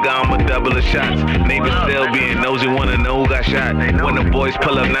cup, nigga, I'ma double the shots. Neighbors still being nosy, wanna know who got shot. When the boys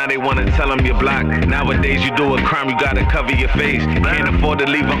pull up, now they wanna tell them you're blocked. Nowadays, you do a crime, you gotta cover your face. Can't afford to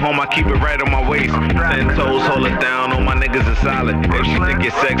leave a home, I keep it right on my waist. 10 toes, hold it down, all my niggas are solid. If she think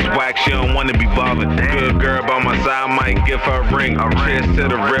your sex whack, she don't wanna be bothered. Good girl by my side, I might give her a ring. Cheers to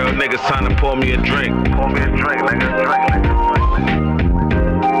the real niggas, time to pour me a drink. Pour me a drink, nigga,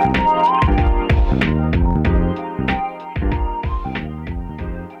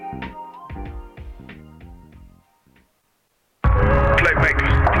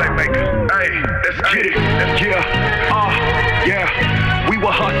 Playmakers, hey, let's get it, yeah. We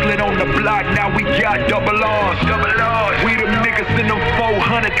were hustling on the block, now we got double R's. We them niggas in them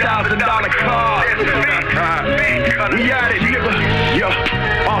 $400,000 cars. We out it, nigga,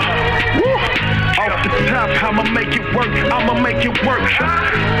 Off the top, I'ma make it work,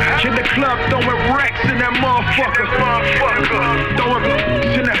 In the club, throwing racks in that motherfucker. Throwing,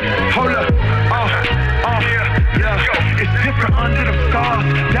 hold up, yeah. It's different under the stars.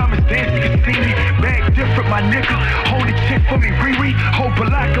 Diamonds dance, you can see me. Bag different, my nigga. Hold the chick for me, Riri. Hope a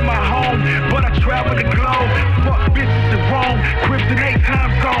lack of my home, but I travel the globe. Fuck bitches in Rome, cribs in 8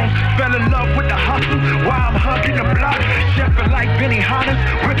 time zones. Fell in love with the hustle while I'm hugging the block. Chefing like Benny Hannes,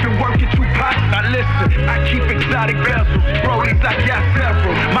 whipping working 2 pots. Now listen, I keep exotic vessels, rollies I got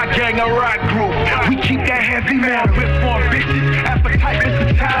several. My gang a rock group, we keep that heavy metal. Whip for bitches, appetite Mr.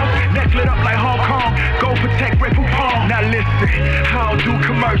 Child. Neck lit up like Hong Kong, go protect Ray Pupong. Now listen, I don't do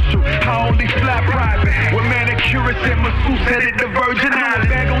commercial, I only fly private. With manicurists and masseuse headed to Virgin Islands.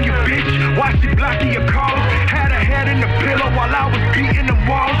 Bag on your bitch, why she blocking your calls? Had her head in the pillow while I was beating the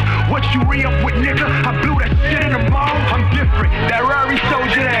walls. What you re-up with, nigga? I blew that shit in the mall. I'm different, that Rari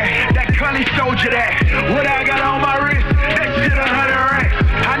showed you that Cully showed you that. What I got on my wrist, that shit 100 racks.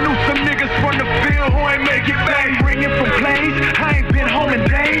 I knew some niggas from the field who ain't make it back. Ringing from plays, I ain't been home in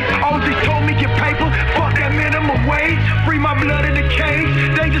days. OG told me get paper, fuck that minimum wage. Free my blood in the cage,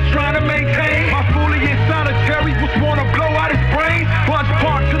 they just trying to maintain. My fully in solitary was wanna blow out his brains. Bunch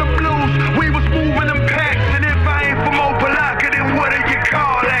Park to the blues, we was moving them packs. And if I ain't from Opalaka, then what do you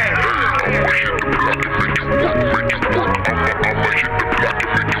call that?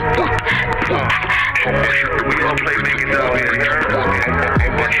 We all play niggas out here, you heard?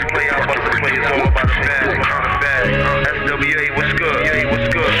 And once you play out, once the play is all about the bag. SWA, what's good? What's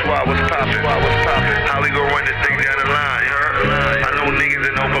good? Swat, what's poppin'? How we gon' run this thing down the line, you heard? I know niggas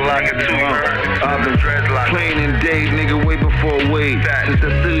in Opalaka too, you heard? I've been dreadlocked. Plain and Dave, nigga, way before Wade. Since the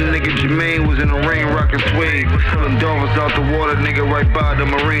silly nigga Jermaine was in the rain, rockin' suede. Selling dolphins out the water, nigga, right by the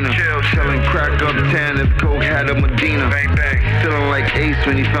marina. Selling crack uptown if coke had a Medina. Feeling like Ace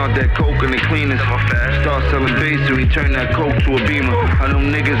when he found that coke in the cleanest. Start selling bass when he turned that coke to a Beamer. I know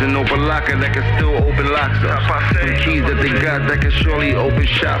niggas in Opalaka that can still open locks up. Some keys that they got that can surely open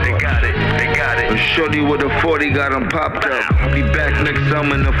shop. They got it. A shorty with a 40 got them popped up. I'll be back next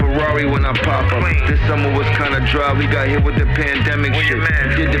summer in a Ferrari when I pop up. This summer was kinda dry, we got hit with the pandemic shit.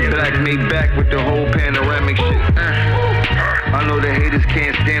 Did the black made back with the whole panoramic shit. I know the haters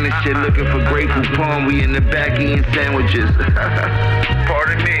can't stand this shit. Looking for grateful palm, we in the back eating sandwiches.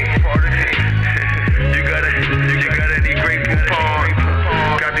 Pardon me. You got any grateful palm?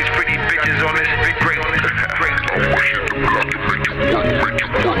 Got these pretty bitches on this big great. I'ma hit the block and make you work.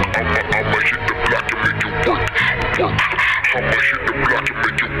 I'ma hit the block and make you work. I'ma hit the block and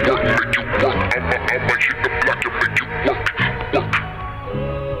make you work. I'ma hit the block and make you work.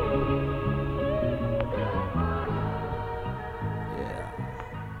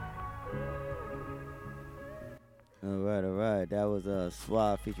 All right. That was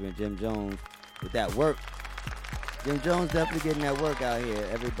Suave featuring Jim Jones with that work. Jim Jones definitely getting that work out here.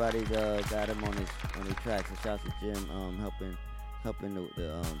 Everybody's got him on his tracks. So shouts to Jim helping the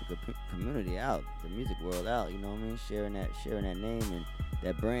community out, the music world out. You know what I mean? Sharing that name and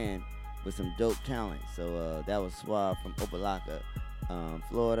that brand with some dope talent. So that was Suave from Opalaka,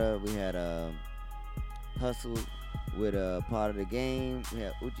 Florida. We had Hustle with Part of the Game. We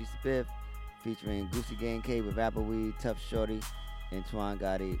had Uchi Spiff featuring Goosey Gang K with Appleweed, Tough Shorty, and Twan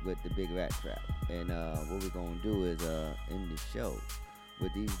Gotti with the Big Rat Trap. And what we're gonna do is end the show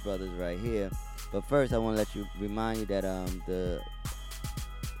with these brothers right here. But first, I want to remind you that I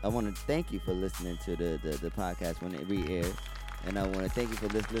want to thank you for listening to the podcast when it re-airs, and I want to thank you for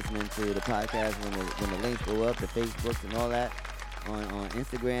listening to the podcast when the links go up, the Facebooks and all that, on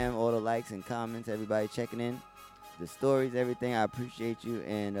Instagram, all the likes and comments, everybody checking in, the stories, everything. I appreciate you,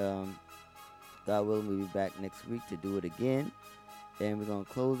 and God willing, we'll be back next week to do it again. And we're going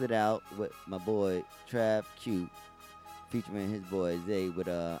to close it out with my boy Trav Q featuring his boy Zay with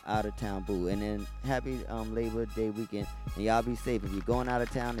Out of Town Boo. And then happy Labor Day weekend. And y'all be safe. If you're going out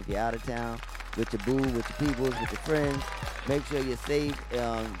of town, if you're out of town with your boo, with your peoples, with your friends, make sure you're safe.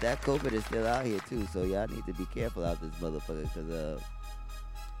 That COVID is still out here too. So y'all need to be careful out this motherfucker because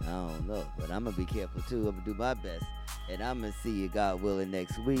I don't know. But I'm going to be careful too. I'm going to do my best. And I'm going to see you, God willing,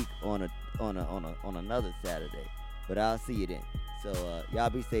 next week on another Saturday. But I'll see you then. So y'all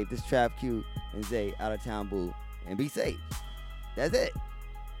be safe. This Trav Q and Zay, Out of Town Boo. And be safe. That's it.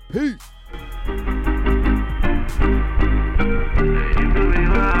 Peace.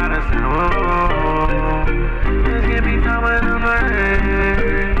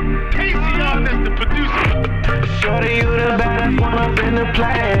 That's the producer. Shorty, you the baddest one up in the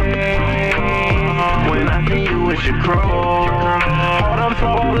play. When I see you with your crew, hold up,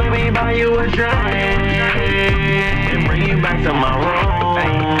 so let me buy you a drink and bring you back to my room.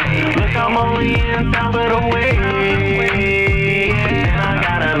 Look, I'm only in town for the week, and I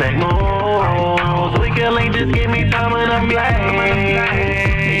gotta make moves. We can link, just give me time and I'm glad.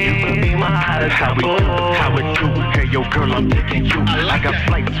 You could be my hottest. How we do? Hey yo, yo girl, I'm taking you. I got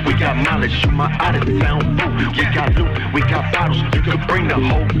flights, we got mileage, you my out of town boo. We got loot, we got bottles, you can bring the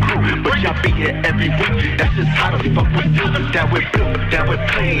whole crew. But y'all be here every week, that's just how the fuck we do. That we're blue, that we're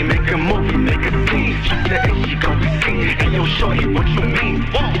playing, make a movie, make a scene. She said, hey, she gon' be seen. And yo, shorty, what you mean?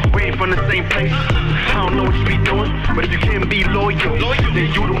 We ain't from the same place, I don't know what you be doing. But if you can't be loyal,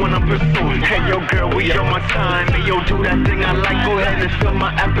 then you the one I'm pursuing. Hey yo girl, we on my time. Hey yo, do that thing I like, go ahead and fill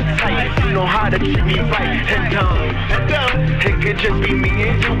my appetite. You know how to treat me right, head down, head down. It could just be me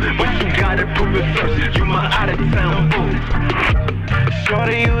and you, but you gotta prove it first. You my out of town boo.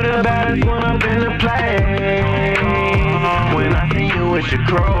 Shorty, you the baddest one up in the place. When I see you, it's your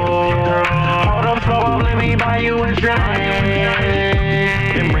crew. Hold up, slow up, let me buy you a drink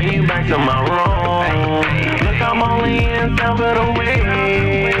and bring you back to my room. Look, I'm only in town for the week,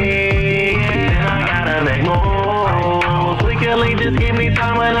 and I gotta make moves. We can link, just give me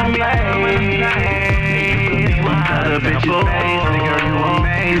time when I'm late. The bitches basic, girl, you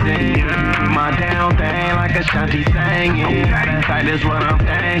amazing. My down thing like a shanty singing. That's like this what I'm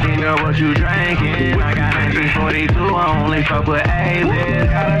thinking, girl, what you drinking? I got 1942, I only fuck with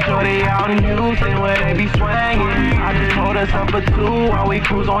A-list. Got a shorty out in Houston where they be swinging. I just told us up for two while we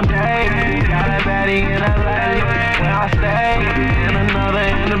cruise on days. Got a baddie in LA where I stay, and another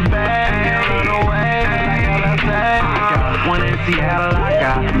in the Bay. Run away, like I say. One in Seattle, I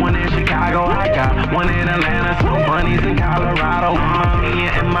got one in Chicago, I got one in Atlanta, some bunnies in Colorado, one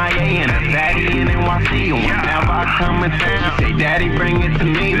in MIA, and a daddy in NYC. Whenever I come in town, she say, Daddy, bring it to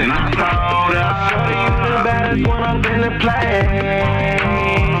me. Then I told her, shorty, you the baddest one up in the place.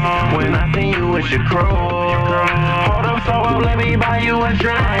 When I see you, it's your crew. Hold up, so up, let me buy you a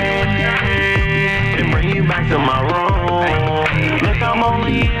drink and bring you back to my room. Look, I'm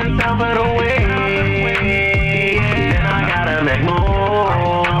only in town for the week. I gotta make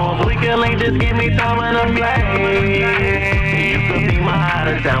moves. We can link, just give me time when I'm late. You could be my out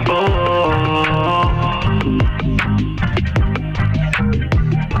of town boo.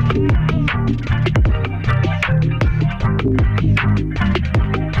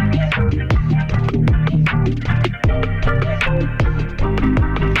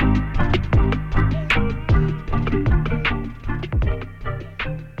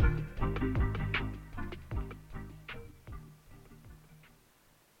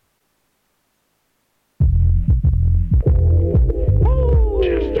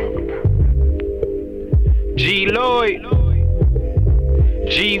 G Lloyd,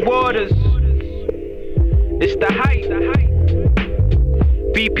 G Waters, it's the hype,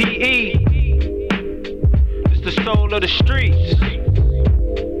 BPE, it's the soul of the streets.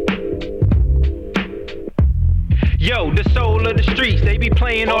 Yo, the soul of the streets, they be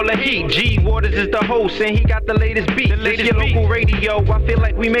playing all the heat. G Waters is the host and he got the latest beat. This your local radio, I feel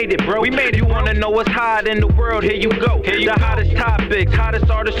like we made it, bro. We made it. You wanna know what's hot in the world? Here you go. The hottest topics,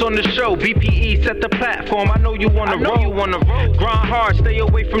 hottest artists on the show. BPE set the platform. I know you wanna roll. Grind hard, stay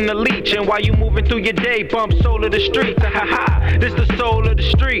away from the leech. And while you moving through your day, bump soul of the streets. Ha ha. This the soul of the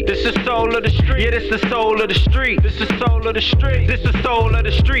street. This the soul of the street. Yeah, this the soul of the street. This the soul of the street. This the soul of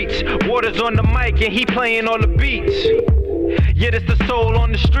the streets. Waters on the mic and he playing all the beats. Yeah, this the soul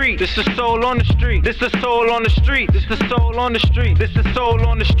on the street. This the soul on the street. This the soul on the street. This the soul on the street. This the soul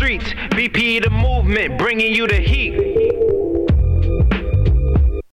on the streets. BP the movement, bringing you the heat.